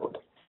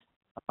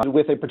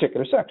with a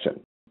particular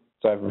section.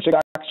 So I have a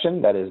particular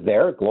section that is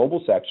there, a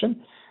global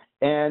section,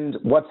 and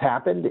what's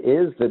happened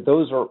is that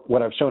those are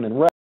what I've shown in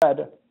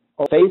red,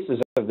 are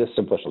faces of this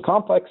simplicial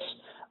complex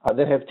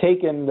that have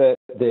taken the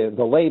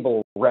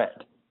label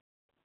red.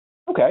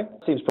 Okay,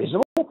 seems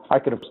reasonable. I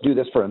could do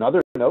this for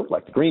another node,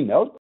 like the green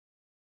node.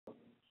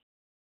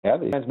 Yeah,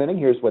 the transmitting,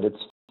 here's what its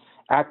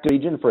active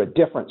region for a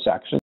different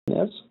section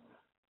is.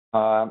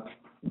 But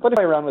if I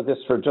play around with this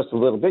for just a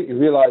little bit, you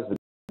realize that,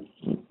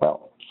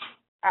 well,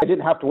 I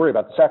didn't have to worry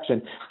about the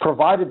section.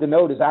 Provided the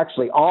node is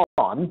actually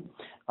on,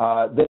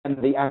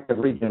 then the active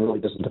region really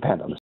doesn't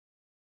depend on the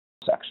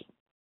section.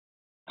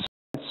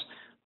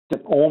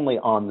 It's only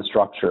on the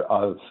structure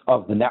of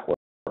the network.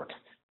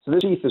 So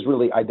this sheaf is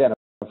really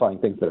identifying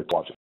things that are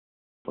logical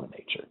in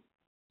nature.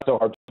 It's so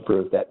hard to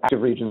prove that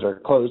active regions are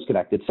closed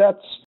connected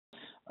sets,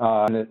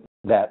 and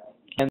that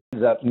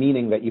ends up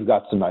meaning that you've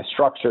got some nice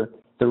structure.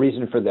 The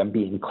reason for them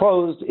being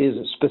closed is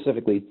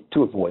specifically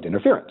to avoid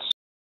interference.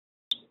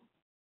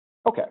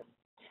 Okay.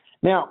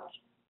 Now,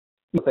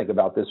 think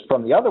about this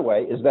from the other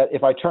way, is that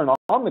if I turn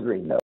on the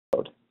green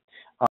node,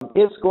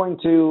 it's going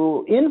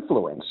to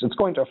influence. It's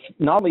going to,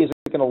 not only is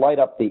it going to light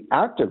up the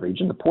active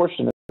region, the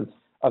portion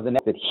of the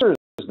network that hears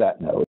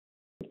that node,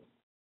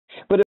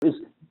 but it is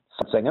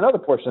saying another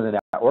portion of the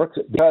network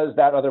because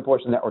that other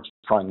portion of the network is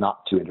trying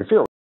not to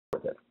interfere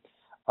with it.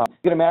 You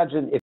can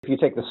imagine if you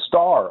take the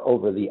star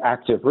over the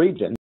active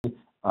region,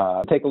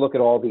 take a look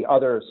at all the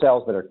other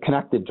cells that are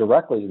connected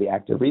directly to the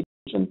active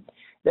region,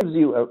 that gives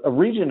you a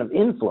region of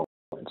influence.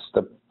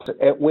 The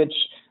at which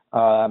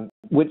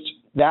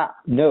that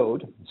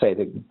node, say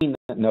the green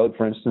node,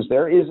 for instance,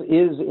 there is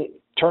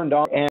turned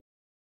on,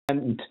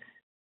 and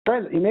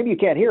maybe you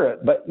can't hear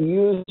it, but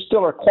you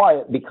still are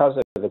quiet because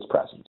of its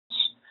presence.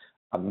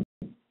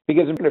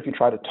 Because if you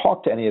try to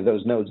talk to any of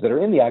those nodes that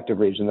are in the active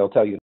region, they'll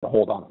tell you to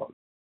hold on to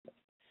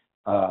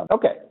them.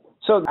 Okay,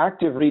 so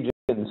active regions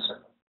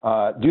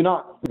do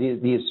not,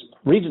 these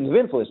regions of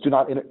influence do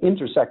not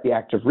intersect the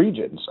active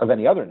regions of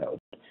any other node,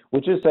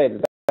 which is to say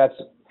that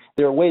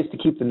there are ways to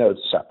keep the nodes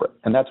separate,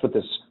 and that's what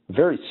this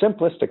very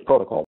simplistic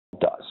protocol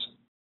does.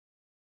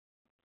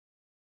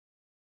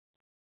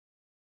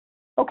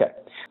 Okay,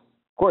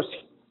 of course,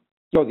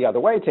 go the other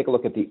way, take a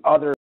look at the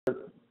other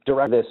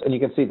direct this, and you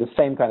can see the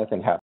same kind of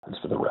thing happens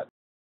for the red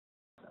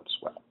as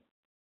well.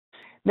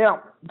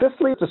 Now, this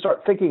leads to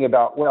start thinking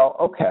about, well,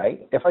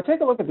 okay, if I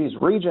take a look at these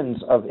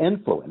regions of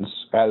influence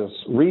as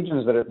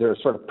regions that are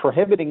sort of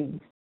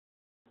prohibiting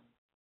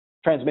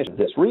transmission of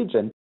this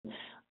region,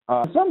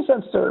 in some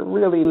sense, they're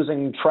really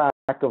losing track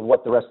of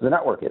what the rest of the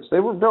network is.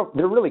 They're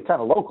really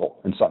kind of local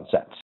in some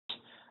sense.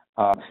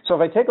 So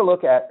if I take a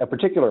look at a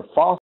particular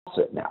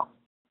faucet now,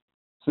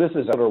 so this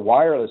is a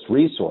wireless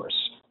resource,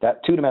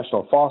 that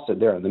two-dimensional faucet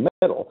there in the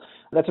middle,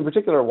 that's a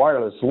particular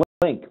wireless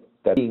link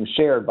that's being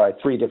shared by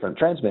 3 different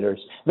transmitters.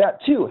 That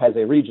too has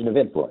a region of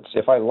influence.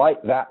 If I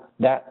light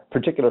that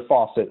particular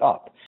faucet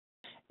up,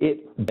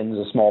 it bends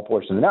a small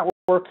portion of the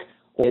network,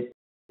 it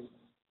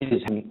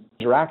is in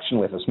interaction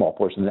with a small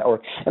portion of the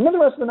network, and then the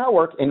rest of the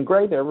network in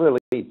gray there really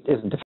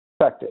isn't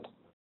affected.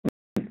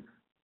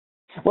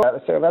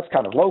 Well, so that's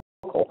kind of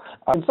local.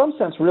 In some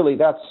sense, really,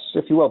 that's,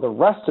 if you will, the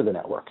rest of the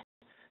network.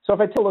 So if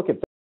I take a look at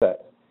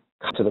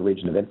to the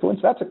region of influence,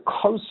 that's a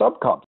closed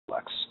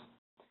subcomplex.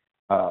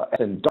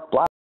 It's in dark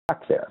black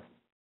there.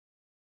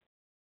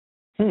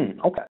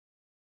 Okay.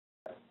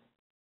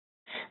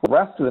 The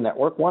rest of the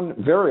network,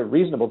 one very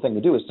reasonable thing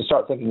to do is to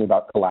start thinking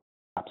about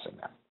collapsing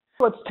them.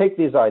 Let's take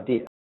these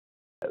ideas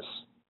and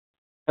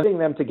putting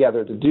them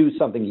together to do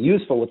something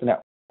useful with the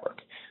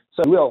network.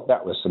 So,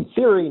 that was some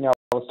theory. Now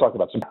let's talk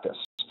about some practice.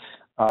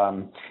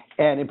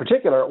 And in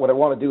particular, what I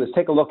want to do is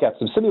take a look at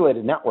some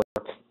simulated network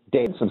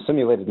data, some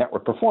simulated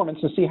network performance,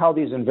 and see how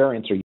these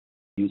invariants are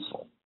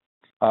useful.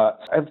 I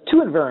have 2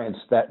 invariants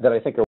that I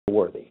think are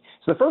worthy.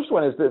 So the first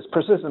one is this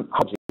persistent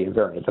homology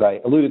invariant that I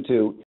alluded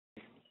to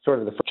sort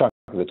of the first chunk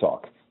of the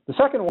talk. The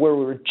second one, where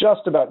we were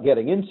just about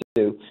getting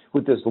into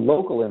with this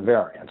local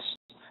invariance,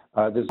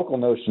 this local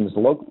notion is the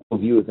local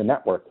view of the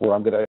network, where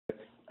I'm going to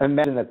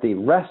imagine that the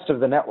rest of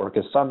the network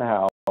is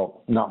somehow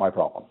not my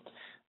problem.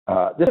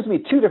 This gives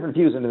me 2 different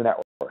views into the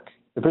network.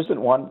 The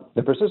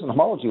persistent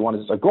homology one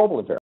is a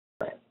global invariant,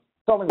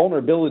 solving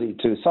vulnerability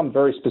to some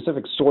very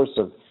specific source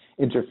of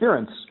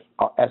interference,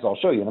 as I'll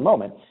show you in a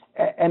moment,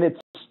 and it's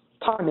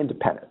time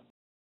independent.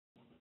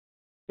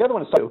 The other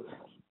one is too,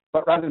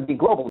 but rather than be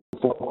global,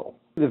 it's local.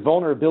 The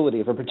vulnerability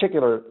of a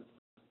particular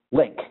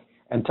link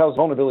and tells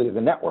vulnerability of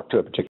the network to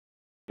a particular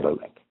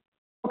link.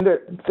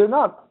 They're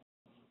not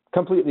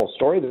completely the whole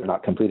story, they're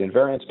not complete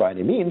invariants by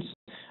any means,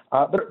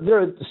 but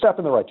they're a step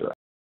in the right direction.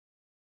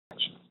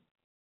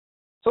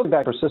 So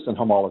back to persistent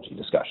homology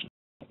discussion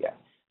again.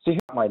 So here's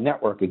my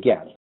network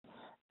again.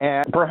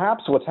 And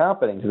perhaps what's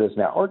happening to this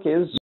network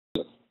is,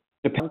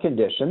 depending on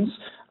conditions,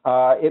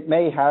 it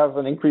may have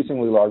an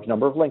increasingly large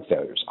number of link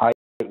failures,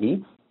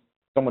 i.e.,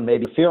 someone may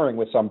be interfering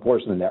with some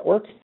portion of the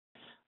network,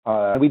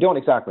 and we don't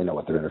exactly know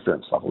what their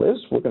interference level is.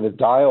 We're going to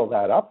dial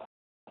that up,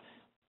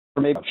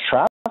 or maybe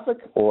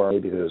traffic, or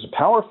maybe there's a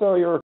power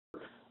failure,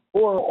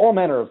 or all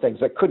manner of things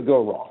that could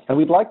go wrong. And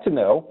we'd like to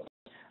know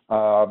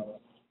how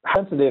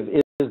sensitive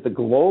is the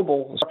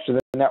global structure of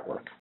the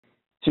network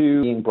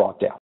to being brought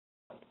down.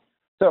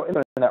 So in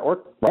the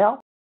network, right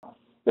now,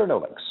 there are no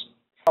links.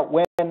 Now,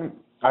 when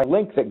I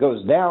link that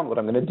goes down, what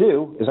I'm going to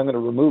do is I'm going to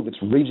remove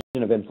its region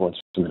of influence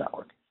from the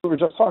network. We were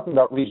just talking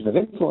about region of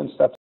influence.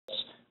 That's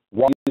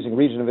why I'm using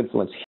region of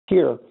influence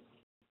here,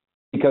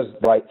 because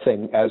the right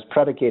thing as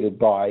predicated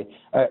by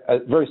a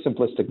very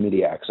simplistic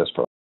media access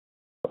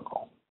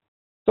protocol.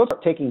 So let's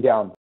start taking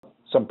down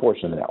some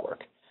portion of the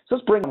network. So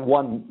let's bring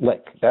one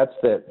link. That's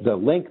the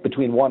link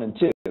between 1 and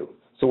 2.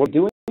 So what we're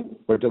doing,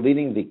 we're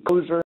deleting the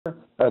closure,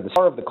 the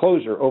star of the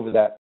closure over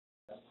that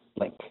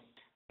link.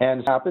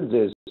 And what happens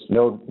is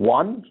node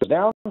 1 goes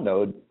down,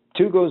 node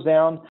 2 goes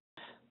down,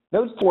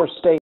 nodes 4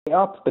 stay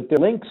up, but the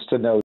links to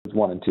nodes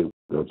 1 and 2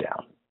 go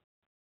down.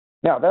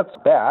 Now that's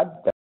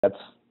bad. That's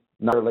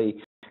not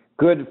really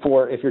good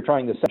for if you're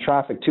trying to send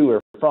traffic to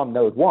or from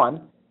node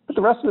 1, but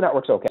the rest of the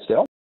network's okay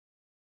still.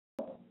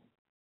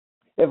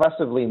 If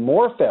progressively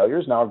more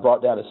failures, now I've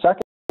brought down a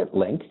second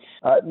link,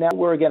 now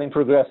we're getting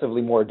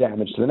progressively more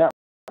damage to the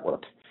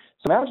network.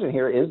 So imagine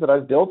here is that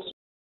I've built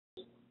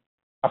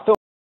a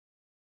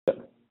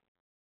filtration,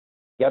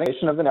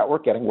 getting of the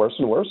network getting worse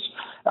and worse.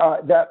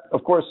 That,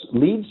 of course,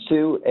 leads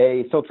to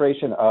a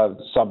filtration of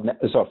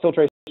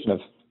interference,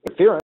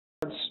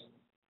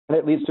 and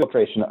it leads to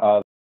filtration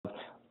of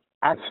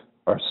active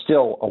or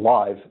still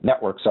alive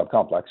network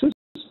subcomplexes.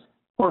 Of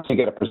course, you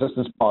get a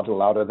persistence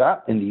module out of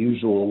that in the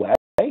usual way.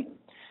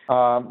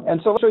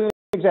 And so let's show you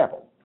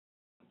example.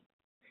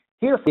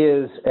 Here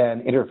is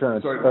an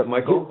interference. Sorry,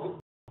 Michael?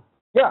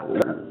 Yeah.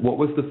 What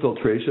was the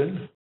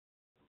filtration?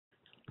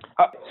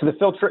 So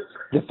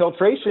the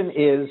filtration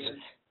is,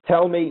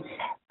 tell me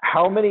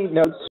how many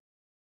nodes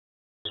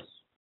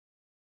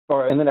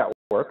are in the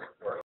network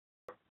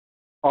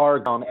are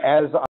down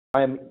as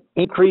I'm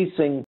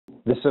increasing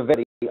the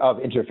severity of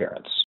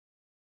interference.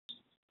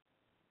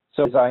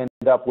 So as I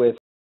end up with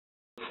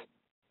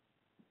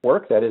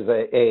work that is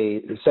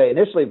say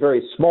initially a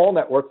very small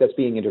network that's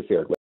being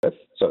interfered with,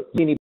 so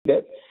teeny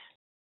bit,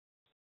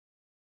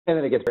 and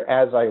then it gets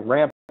as I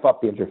ramp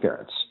up the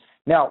interference.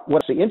 Now,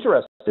 what I'm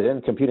interested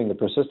in computing the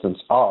persistence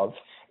of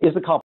is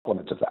the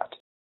complement of that,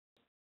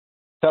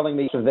 telling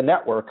me the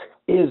network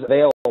is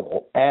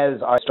available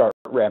as I start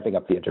ramping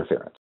up the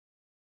interference.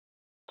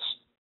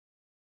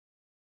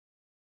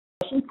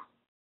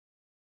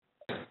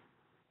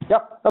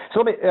 Yep.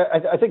 So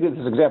I think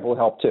this example will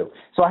help too.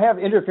 So I have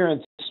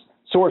interference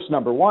source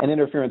number 1 and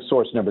interference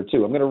source number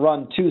 2. I'm going to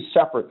run 2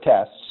 separate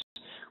tests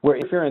where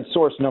interference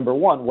source number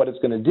 1, what it's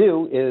going to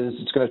do is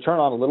it's going to turn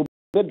on a little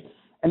bit,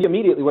 and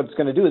immediately what it's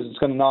going to do is it's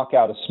going to knock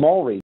out a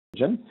small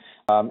region,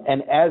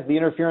 and as the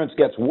interference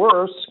gets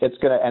worse, it's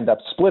going to end up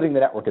splitting the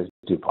network into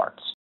 2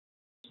 parts.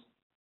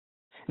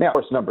 Now,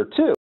 source number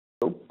 2,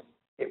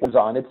 it was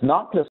on, it's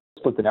not going to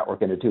split the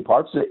network into 2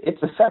 parts.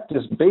 Its effect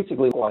is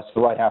basically less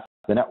the right half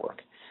of the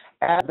network.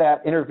 As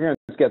that interference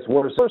gets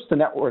worse, the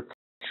network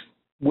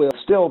will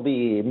still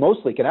be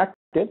mostly connected.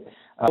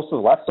 Most of the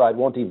left side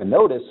won't even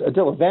notice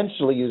until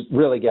eventually it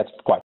really gets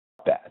quite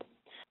bad.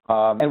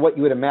 And what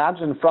you would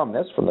imagine from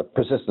this, from the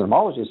persistent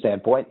homology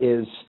standpoint,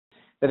 is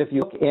that if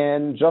you look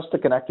in just the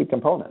connected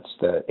components,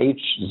 the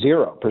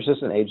H0,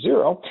 persistent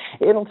H0,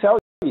 it'll tell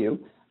you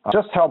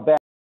just how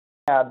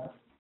bad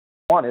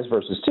 1 is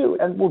versus 2,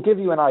 and will give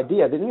you an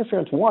idea that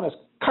interference 1 is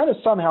kind of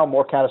somehow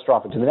more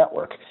catastrophic to the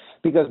network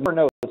because more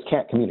nodes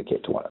can't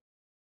communicate to one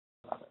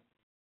another.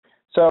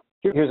 So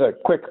here's a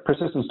quick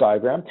persistence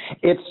diagram.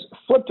 It's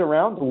flipped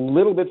around a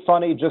little bit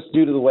funny just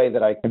due to the way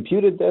that I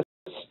computed this.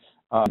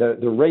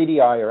 The radii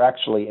are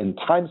actually in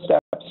time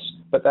steps,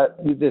 but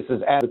this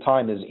is as the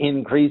time is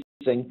increasing,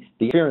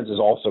 the interference is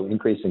also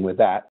increasing with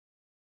that.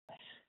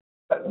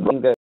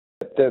 The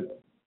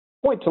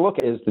point to look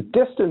at is the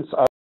distance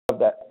of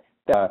that.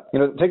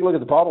 Take a look at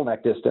the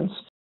bottleneck distance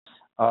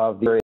of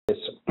the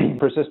various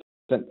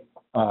persistent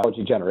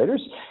homology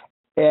generators,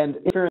 and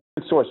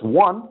interference source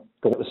 1,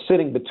 the one that's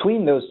sitting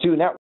between those 2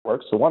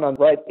 networks, the one on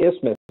the right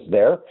isthmus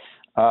there,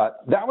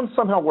 that one's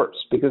somehow worse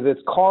because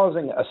it's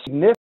causing a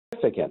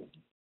significant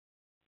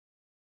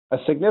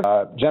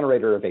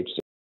generator of H0.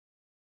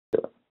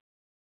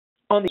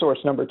 On the source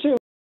number 2,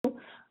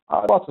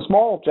 lots of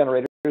small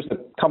generators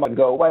that come and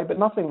go away, but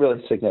nothing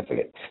really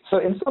significant. So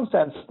in some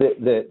sense,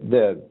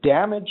 the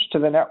damage to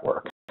the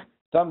network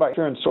done by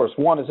interference source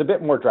 1 is a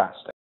bit more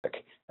drastic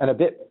and a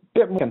bit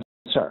more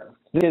concern.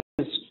 It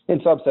is, in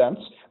some sense,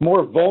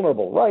 more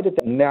vulnerable right at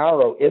the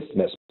narrow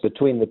isthmus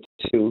between the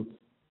 2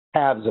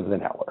 halves of the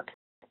network.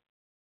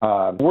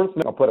 I'll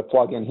put a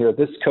plug in here.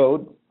 This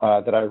code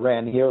that I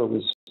ran here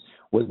was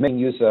making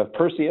use of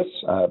Perseus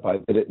by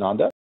Vidit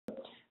Nanda,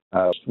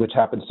 which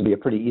happens to be a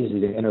pretty easy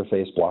to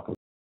interface block of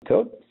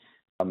code.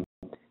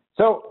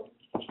 So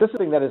this is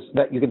something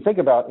that you can think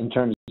about in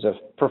terms of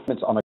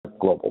performance on a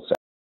global sense.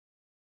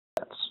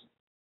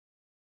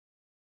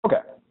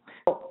 Okay,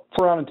 so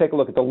turn around and take a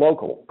look at the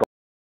local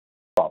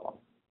problem.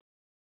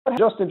 I'm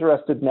just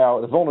interested now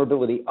in the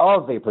vulnerability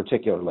of a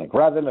particular link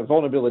rather than the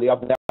vulnerability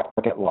of the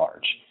network at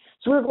large.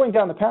 So we were going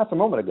down the path a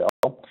moment ago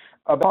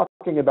about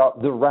talking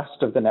about the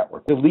rest of the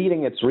network,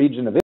 deleting its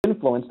region of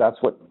influence. That's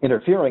what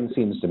interfering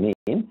seems to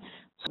mean.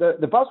 So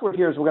the buzzword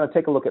here is we're going to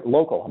take a look at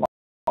local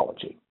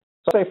homology.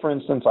 So say, for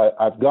instance,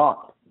 I've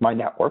got my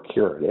network.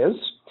 Here it is.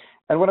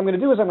 And what I'm going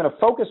to do is I'm going to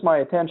focus my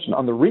attention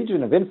on the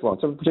region of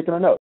influence of a particular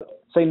node.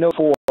 Say node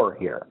 4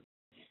 here.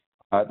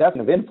 That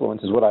region of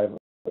influence is what I've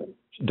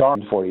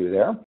darned for you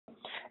there.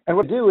 And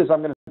what I do is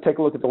I'm going to take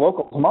a look at the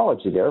local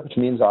homology there, which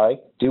means I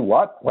do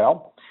what?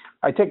 Well,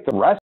 I take the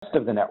rest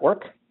of the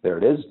network. There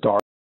it is,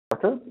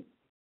 darker.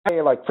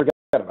 I forget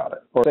about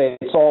it, or say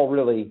it's all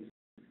really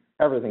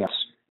everything else.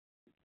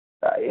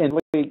 And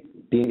being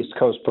an East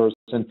Coast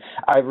person,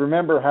 I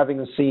remember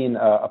having seen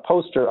a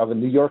poster of a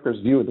New Yorker's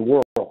view of the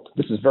world.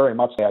 This is very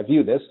much the way I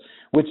view this,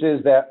 which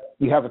is that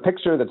you have a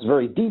picture that's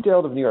very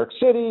detailed of New York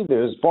City.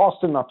 There's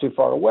Boston not too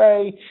far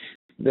away.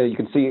 You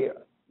can see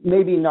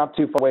maybe not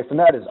too far away from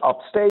that is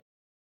upstate.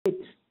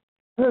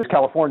 There's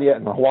California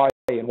and Hawaii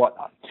and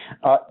whatnot.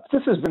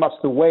 This is very much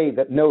the way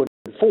that Node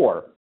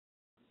 4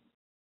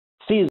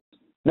 sees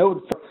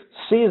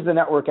the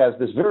network as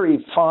this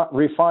very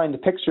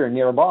refined picture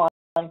nearby,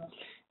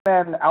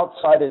 and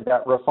outside of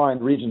that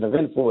refined region of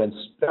influence,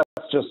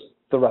 that's just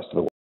the rest of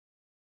the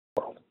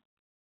world.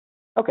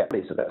 Okay,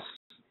 so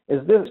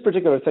this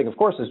particular thing, of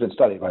course, has been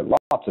studied by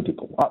lots of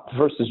people,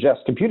 versus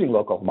just computing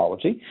local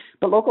homology,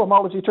 but local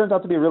homology turns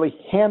out to be a really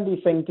handy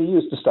thing to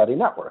use to study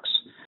networks.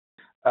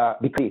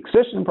 Because the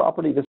excision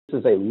property, this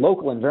is a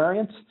local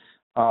invariant,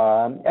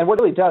 and what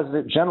it really does is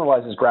it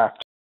generalizes graph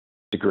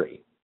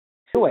degree.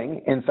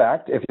 Doing, in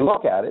fact, if you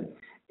look at it,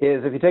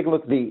 is if you take a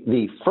look at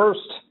the first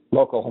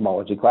local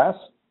homology class,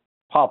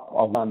 pop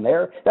on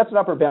there, that's an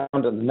upper bound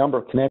on the number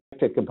of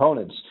connected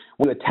components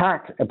when you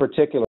attack a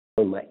particular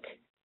link.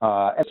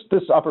 And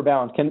this upper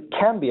bound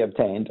can be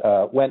obtained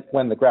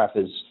when the graph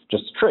is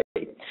just a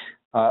tree.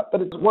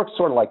 But it works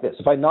sort of like this.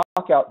 If I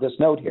knock out this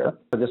node here,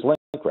 or this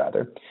link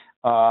rather,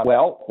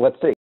 well, let's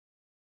see.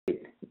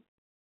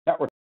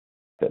 Network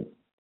connected.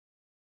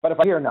 But if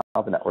I here now,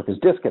 the network is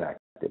disconnected.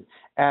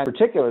 And in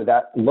particular,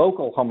 that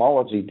local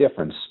homology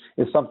difference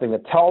is something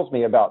that tells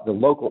me about the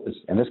local,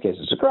 in this case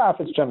it's a graph,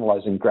 it's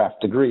generalizing graph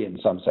degree in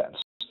some sense.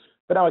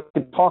 But now I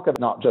can talk about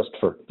not just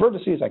for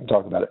vertices, I can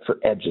talk about it for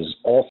edges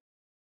also.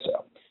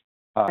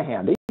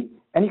 Handy.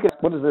 And you can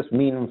ask, what does this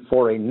mean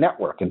for a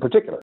network in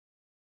particular?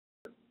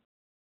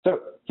 So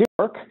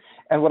here,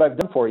 and what I've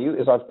done for you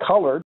is I've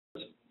colored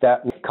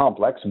that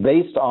complex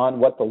based on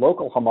what the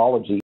local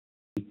homology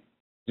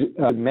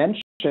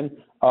dimension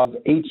of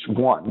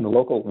H1, the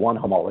local 1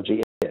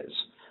 homology is.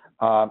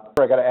 I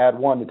got to add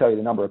 1 to tell you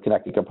the number of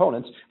connected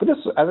components, but this,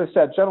 as I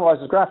said,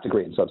 generalizes graph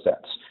degree in some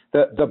sense.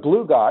 The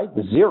blue guy,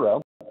 the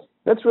 0,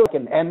 that's really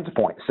like an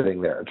endpoint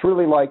sitting there. It's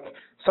really like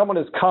someone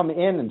has come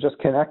in and just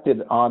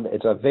connected on,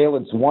 it's a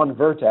valence 1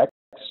 vertex,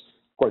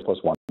 of course plus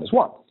 1 is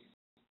 1.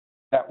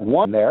 That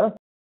 1 there,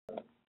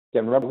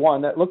 again remember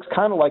 1, that looks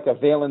kind of like a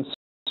valence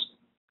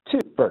 2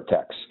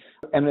 vertex.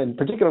 And in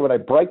particular, when I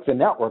break the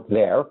network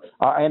there,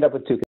 I end up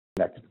with 2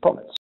 connected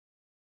components.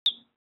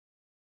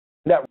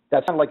 That's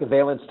kind of like a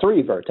valence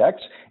 3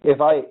 vertex.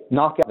 If I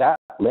knock out that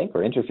link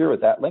or interfere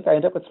with that link, I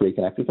end up with 3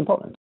 connected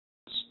components.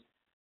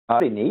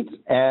 Pretty neat.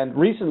 And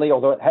recently,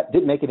 although it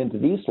didn't make it into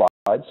these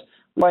slides,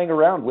 playing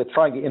around with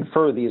trying to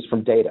infer these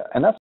from data.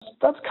 And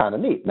that's kind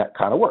of neat, and that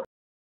kind of works.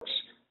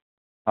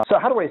 So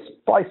how do I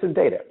splice in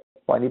data?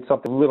 Well, I need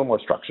something a little more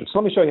structured. So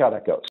let me show you how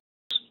that goes.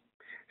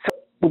 So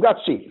we've got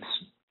sheaves.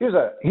 Here's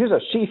a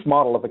sheaf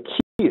model of a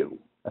queue,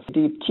 a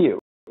deep queue.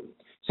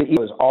 So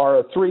those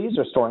R3s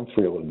are storing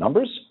 3 little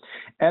numbers,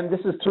 and this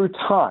is through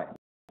time.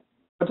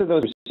 What do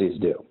those matrices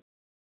do?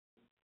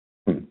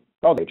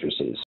 All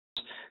matrices.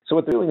 So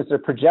what they're doing is they're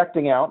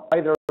projecting out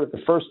either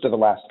the first or the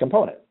last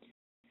component.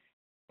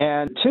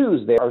 And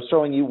 2s there are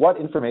showing you what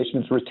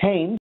information is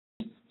retained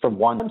from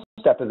one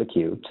step of the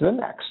queue to the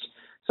next.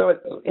 So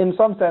it, in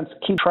some sense,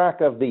 keep track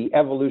of the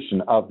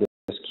evolution of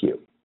this queue.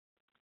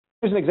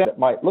 Here's an example that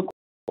might look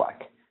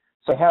like.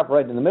 So I have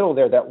right in the middle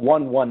there that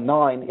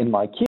 119 in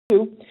my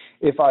queue.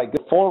 If I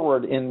go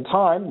forward in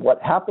time,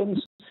 what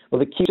happens? Well,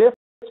 the queue shifts.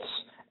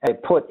 I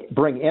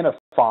bring in a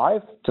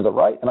 5 to the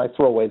right, and I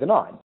throw away the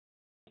 9.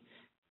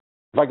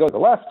 If I go to the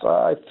left,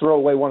 I throw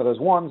away one of those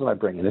 1s, and I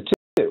bring in a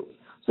 2.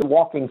 So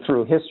walking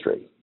through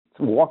history,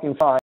 walking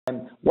time,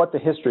 what the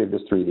history of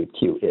this 3D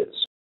queue is.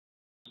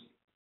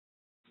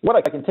 What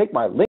I can take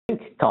my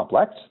link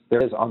complex,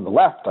 there is on the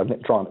left, I've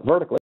drawn it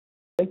vertically,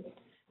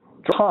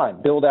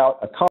 time, build out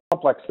a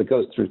complex that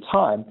goes through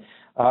time,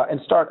 and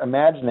start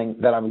imagining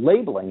that I'm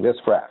labeling this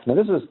graph. Now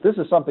this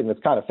is something that's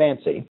kind of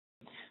fancy,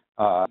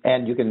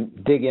 and you can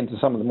dig into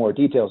some of the more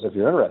details if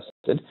you're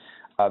interested.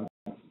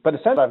 But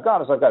essentially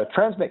what I've got a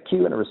transmit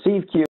queue and a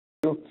receive queue,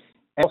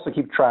 and also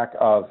keep track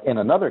of, in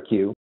another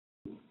queue,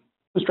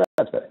 who's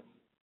transmitting.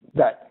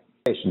 That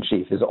information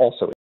sheaf is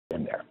also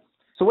in there.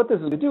 So what this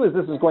is going to do is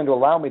this is going to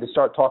allow me to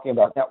start talking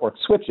about network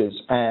switches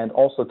and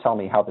also tell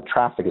me how the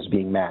traffic is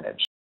being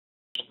managed.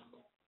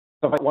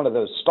 So if I have one of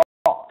those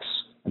stalks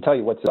and tell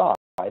you what's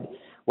inside,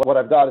 what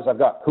I've got is I've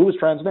got who was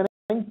transmitting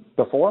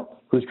before,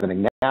 who's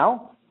transmitting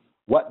now,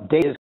 what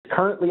data is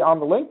currently on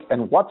the link,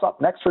 and what's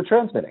up next for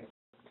transmitting.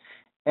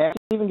 And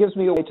it even gives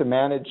me a way to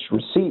manage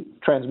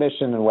receipt,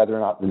 transmission, and whether or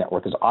not the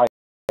network is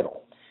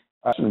idle.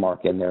 Question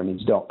mark in there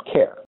means don't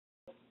care.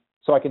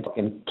 So I can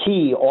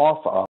key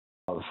off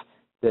of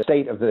the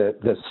state of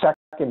the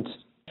second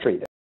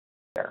tree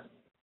there.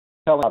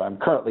 Tell me I'm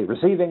currently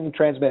receiving,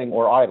 transmitting,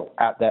 or idle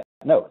at that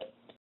node.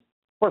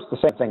 Of course,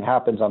 the same thing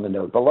happens on the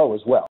node below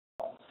as well.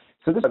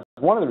 So this is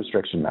one of the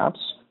restriction maps.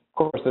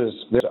 Of course,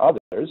 there's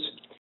others.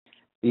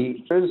 The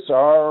others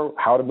are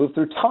how to move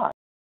through time.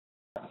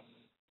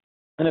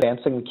 And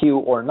advancing the queue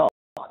or not.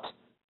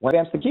 When I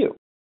advance the queue.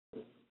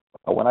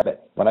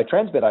 When I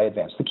transmit, I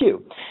advance the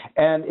queue.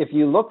 And if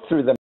you look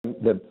through the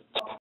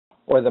top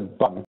or the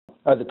bottom,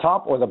 or the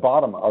top or the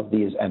bottom of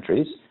these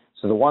entries,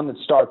 so the one that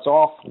starts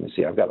off, let me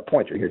see, I've got a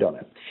pointer here, don't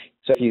I?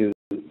 So if you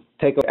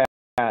take a look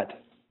at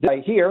this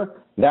right here,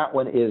 that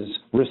one is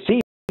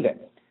receiving.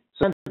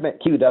 So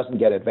transmit queue doesn't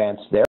get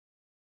advanced there.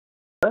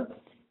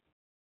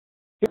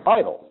 It's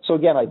idle. So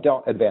again, I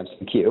don't advance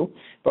the queue.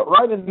 But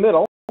right in the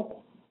middle,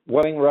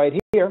 what's right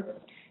here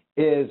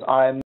is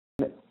I'm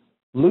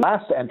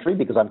last entry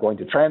because I'm going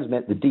to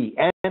transmit the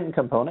DN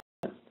component,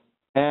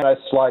 and I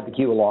slide the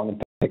queue along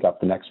and pick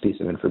up the next piece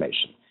of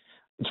information.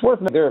 It's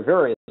worth noting there are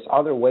various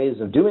other ways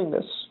of doing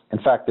this. In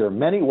fact, there are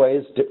many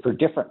ways for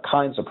different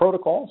kinds of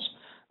protocols,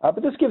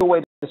 but this gives a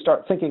way to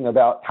start thinking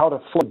about how to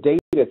flow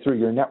data through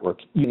your network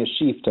using a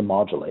sheaf to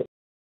modulate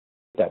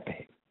that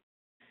behavior.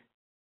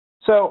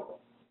 So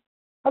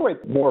how do I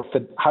make more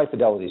high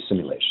fidelity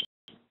simulation?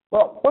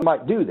 Well, one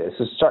might do this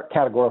is start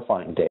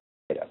categorifying data.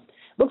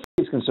 Looks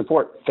like these can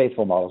support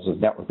faithful models of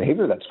network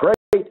behavior. That's great.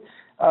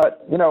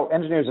 You know,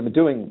 engineers have been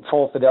doing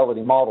full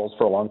fidelity models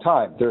for a long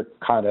time. They're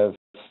kind of,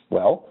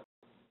 well,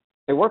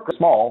 they work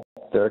small.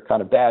 They're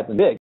kind of bad and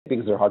big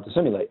because they're hard to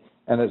simulate.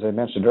 And as I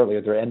mentioned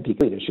earlier, there are NP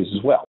complete issues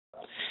as well.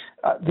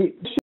 The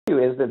issue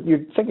is that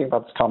you're thinking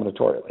about this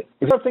combinatorially.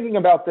 If you're thinking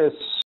about this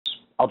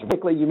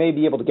algebraically, you may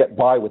be able to get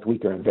by with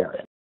weaker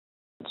invariants.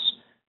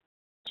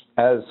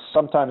 As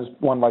sometimes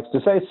one likes to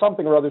say,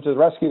 something or other to the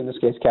rescue, in this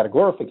case,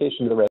 categorification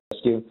to the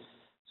rescue.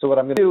 So what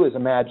I'm going to do is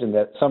imagine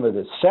that some of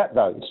the set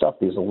value stuff,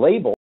 these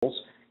labels,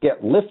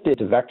 get lifted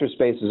to vector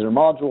spaces or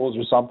modules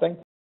or something,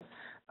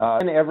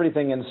 and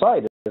everything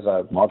inside is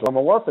a modular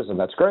homomorphism.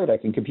 That's great. I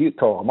can compute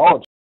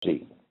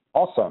cohomology.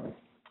 Awesome.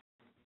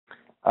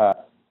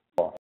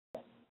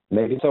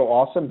 Maybe so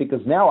awesome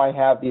because now I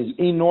have these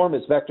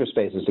enormous vector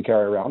spaces to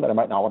carry around that I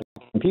might not want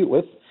to compute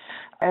with,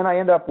 and I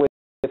end up with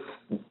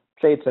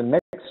states and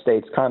mixed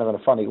states kind of in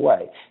a funny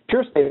way.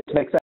 Pure states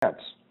make sense.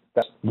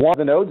 That's one of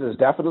the nodes is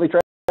definitely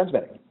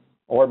transmitting,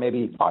 or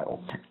maybe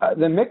idle.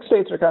 The mixed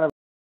states are kind of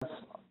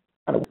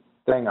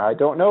thing. I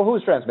don't know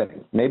who's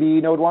transmitting. Maybe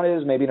node 1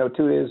 is, maybe node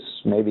 2 is,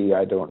 maybe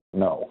I don't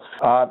know.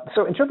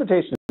 So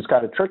interpretation is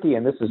kind of tricky,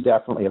 and this is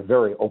definitely a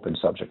very open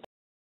subject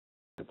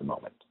at the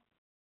moment.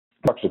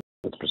 Structure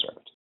that's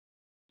preserved.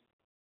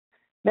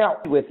 Now,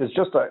 with is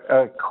just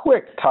a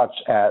quick touch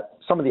at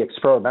some of the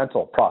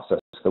experimental process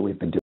that we've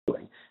been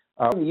doing.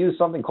 We use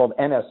something called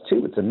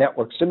NS2. It's a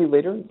network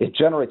simulator. It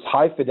generates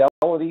high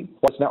fidelity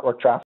wireless network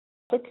traffic.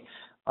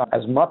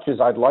 As much as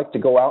I'd like to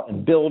go out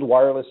and build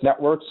wireless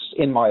networks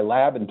in my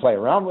lab and play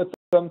around with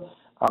them,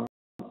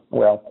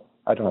 well,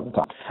 I don't have the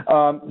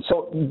time.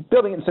 So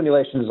building in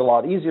simulation is a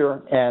lot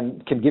easier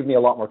and can give me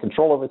a lot more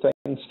control over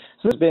things.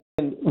 So this has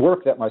been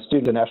work that my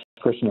student Dinesh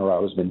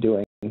Krishnarao has been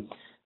doing.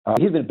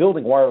 He's been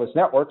building wireless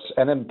networks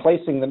and then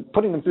putting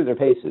them through their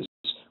paces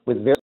with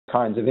various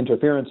kinds of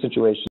interference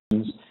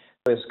situations,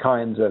 various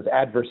kinds of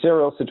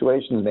adversarial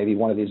situations. Maybe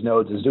one of these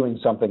nodes is doing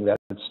something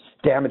that's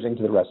damaging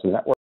to the rest of the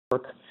network.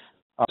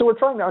 So we're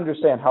trying to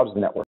understand how does the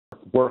network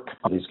work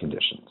under these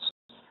conditions.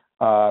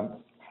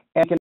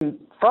 And can,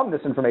 from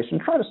this information,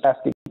 try to ask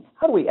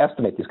how do we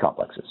estimate these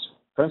complexes?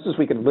 For instance,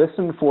 we can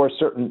listen for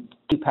certain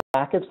key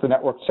packets the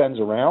network sends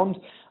around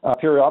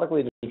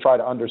periodically to try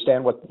to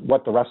understand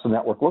what the rest of the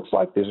network looks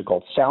like. These are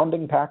called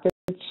sounding packets,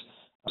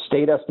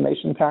 state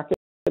estimation packets.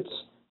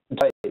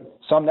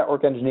 Some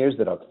network engineers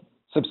that a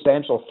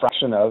substantial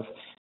fraction of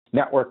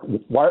ad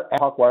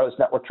hoc wireless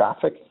network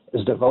traffic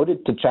is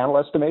devoted to channel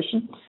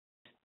estimation.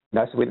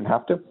 Nice if we didn't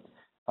have to.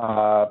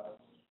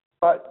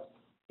 But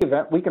in the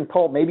event, we can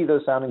pull maybe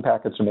those sounding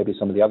packets or maybe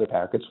some of the other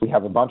packets. We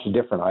have a bunch of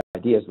different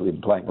ideas that we've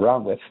been playing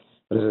around with.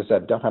 But as I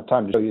said, don't have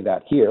time to show you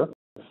that here.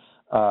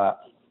 That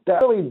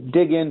really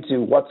dig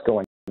into what's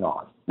going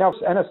on. Now,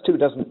 NS2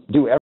 doesn't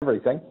do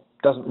everything,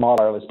 doesn't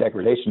model wireless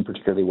degradation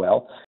particularly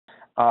well.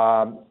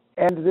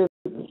 And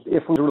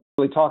if we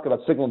really talk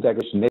about signal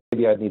degradation,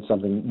 maybe I'd need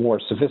something more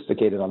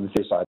sophisticated on the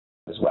theory side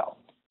as well.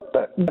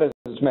 But as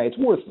it may, it's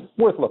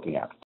worth looking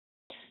at.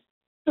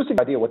 Just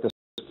an idea what this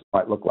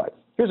might look like.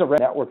 Here's a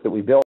red network that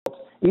we built.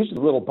 Each of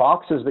the little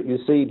boxes that you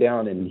see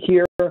down in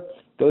here,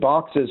 those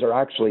boxes are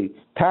actually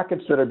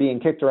packets that are being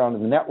kicked around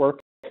in the network.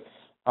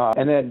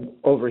 And then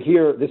over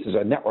here, this is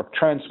a network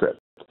transcript.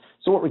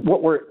 So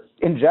what we're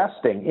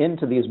ingesting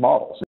into these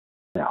models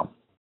now,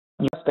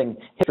 ingesting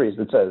histories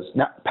that says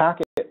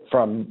packet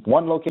from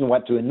one location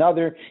went to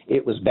another,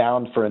 it was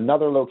bound for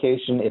another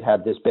location, it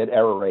had this bit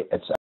error rate,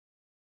 etc.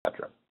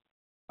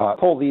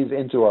 Pull these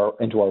into our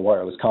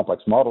wireless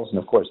complex models, and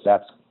of course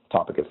that's the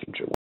topic of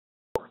future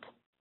work.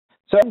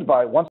 So I end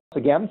by once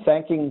again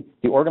thanking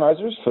the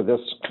organizers for this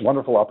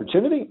wonderful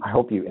opportunity. I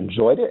hope you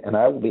enjoyed it, and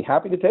I will be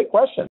happy to take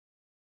questions.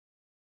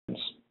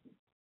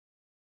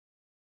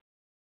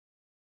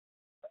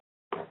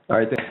 All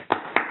right.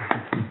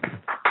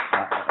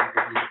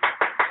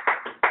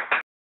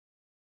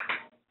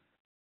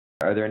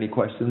 Are there any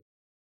questions?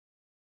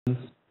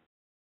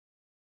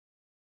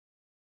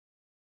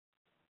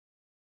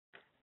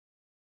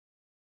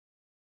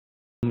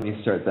 Let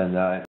me start then.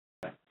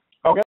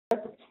 Okay.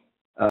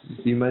 So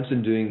you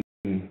mentioned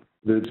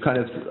there's kind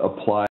of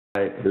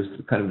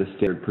the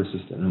standard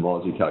persistent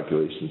homology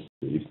calculations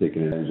that you've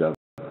taken advantage of.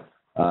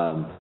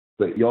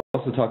 But you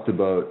also talked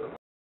about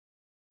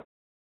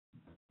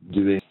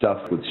doing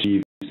stuff with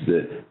Sheaf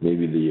that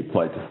maybe the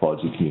applied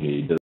topology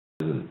community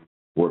doesn't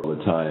work all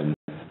the time.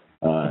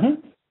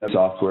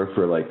 Software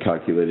for like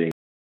calculating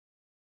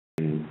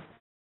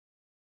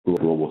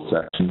global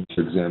sections,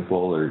 for example,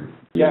 or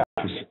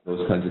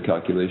those kinds of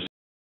calculations.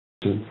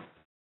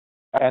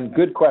 And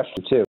good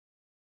question too.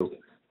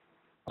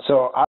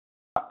 So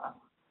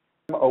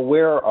I'm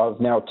aware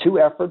of now 2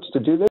 efforts to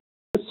do this,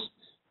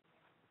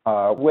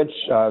 which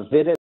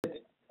Vidit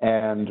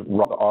and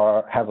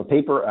Rob have a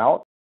paper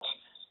out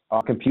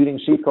on computing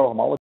Sheaf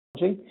cohomology.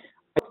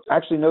 I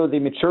actually know the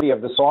maturity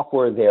of the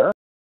software there.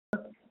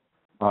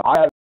 I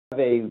have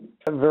a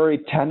very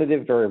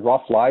tentative, very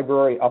rough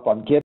library up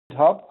on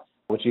GitHub,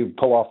 which you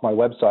pull off my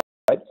website.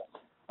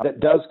 that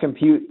does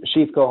compute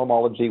sheaf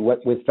cohomology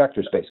with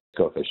vector space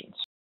coefficients.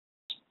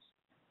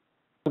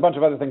 A bunch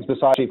of other things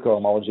besides sheaf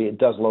cohomology. It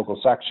does local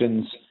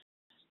sections,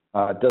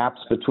 does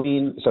maps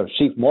between, so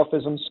sheaf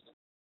morphisms.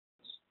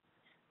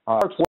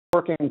 It's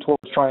working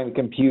towards trying to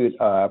compute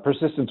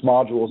persistence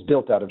modules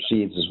built out of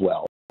sheaves as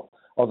well,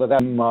 although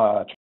that's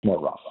much more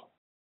rough.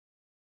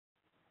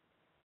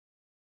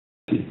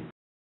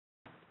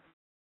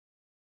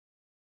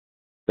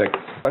 Next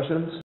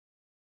questions?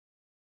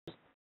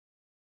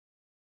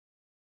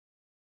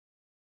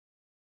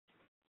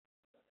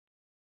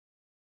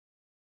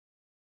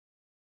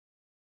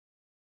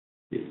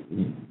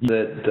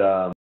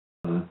 That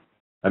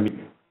I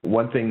mean,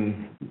 one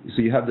thing.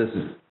 So you have this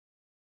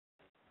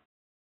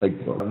like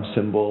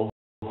symbol.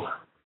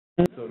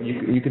 So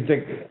you can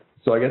think.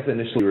 So I guess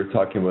initially we were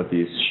talking about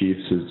these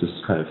sheaves as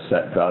just kind of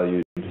set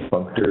valued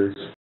functors,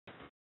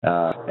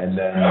 and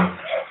then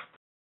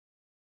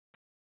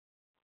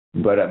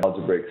but an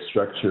algebraic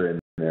structure in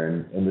there,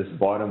 and this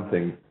bottom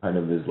thing kind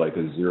of is like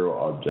a zero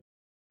object.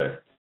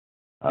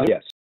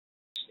 Yes.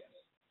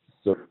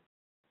 So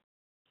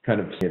kind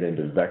of get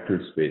into vector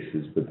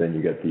spaces, but then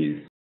you get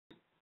these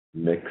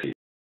mixed.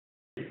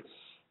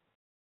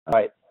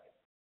 Right.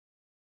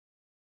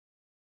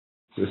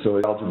 So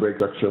an algebraic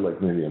structure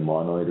like maybe a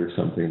monoid or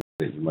something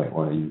that you might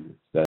want to use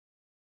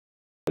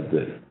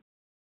instead.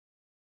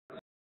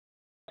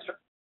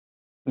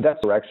 That's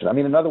the direction. I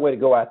mean, another way to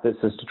go at this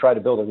is to try to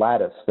build a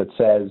lattice that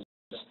says,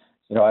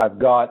 you know, I've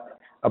got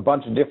a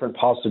bunch of different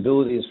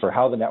possibilities for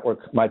how the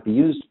network might be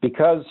used,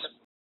 because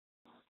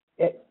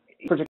a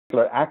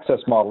particular access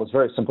model is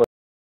very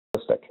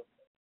simplistic.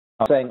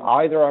 I'm saying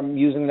either I'm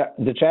using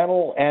the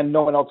channel and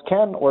no one else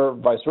can, or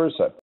vice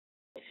versa.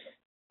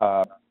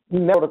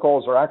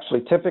 Protocols are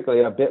actually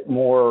typically a bit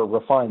more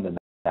refined than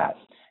that.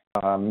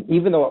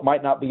 Even though it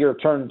might not be your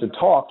turn to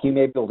talk, you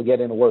may be able to get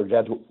in a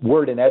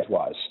word in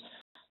edgewise.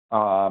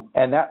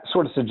 And that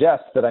sort of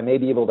suggests that I may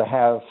be able to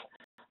have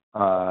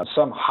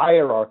some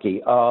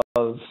hierarchy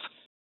of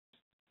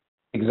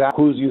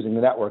exactly who's using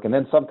the network, and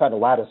then some kind of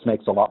lattice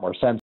makes a lot more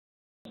sense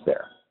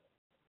there.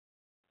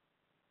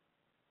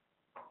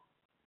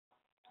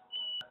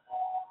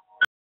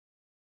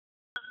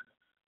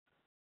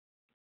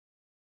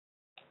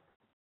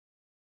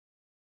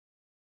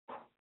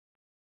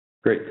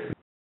 Great.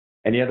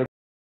 Any other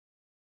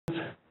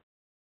questions?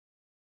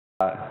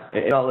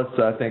 And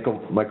let's thank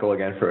Michael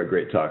again for a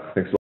great talk.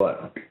 Thanks a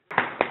lot.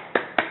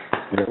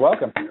 You're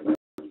welcome.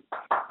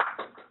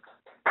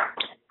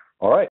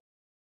 All right.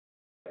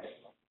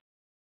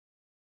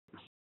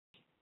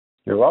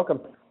 You're welcome.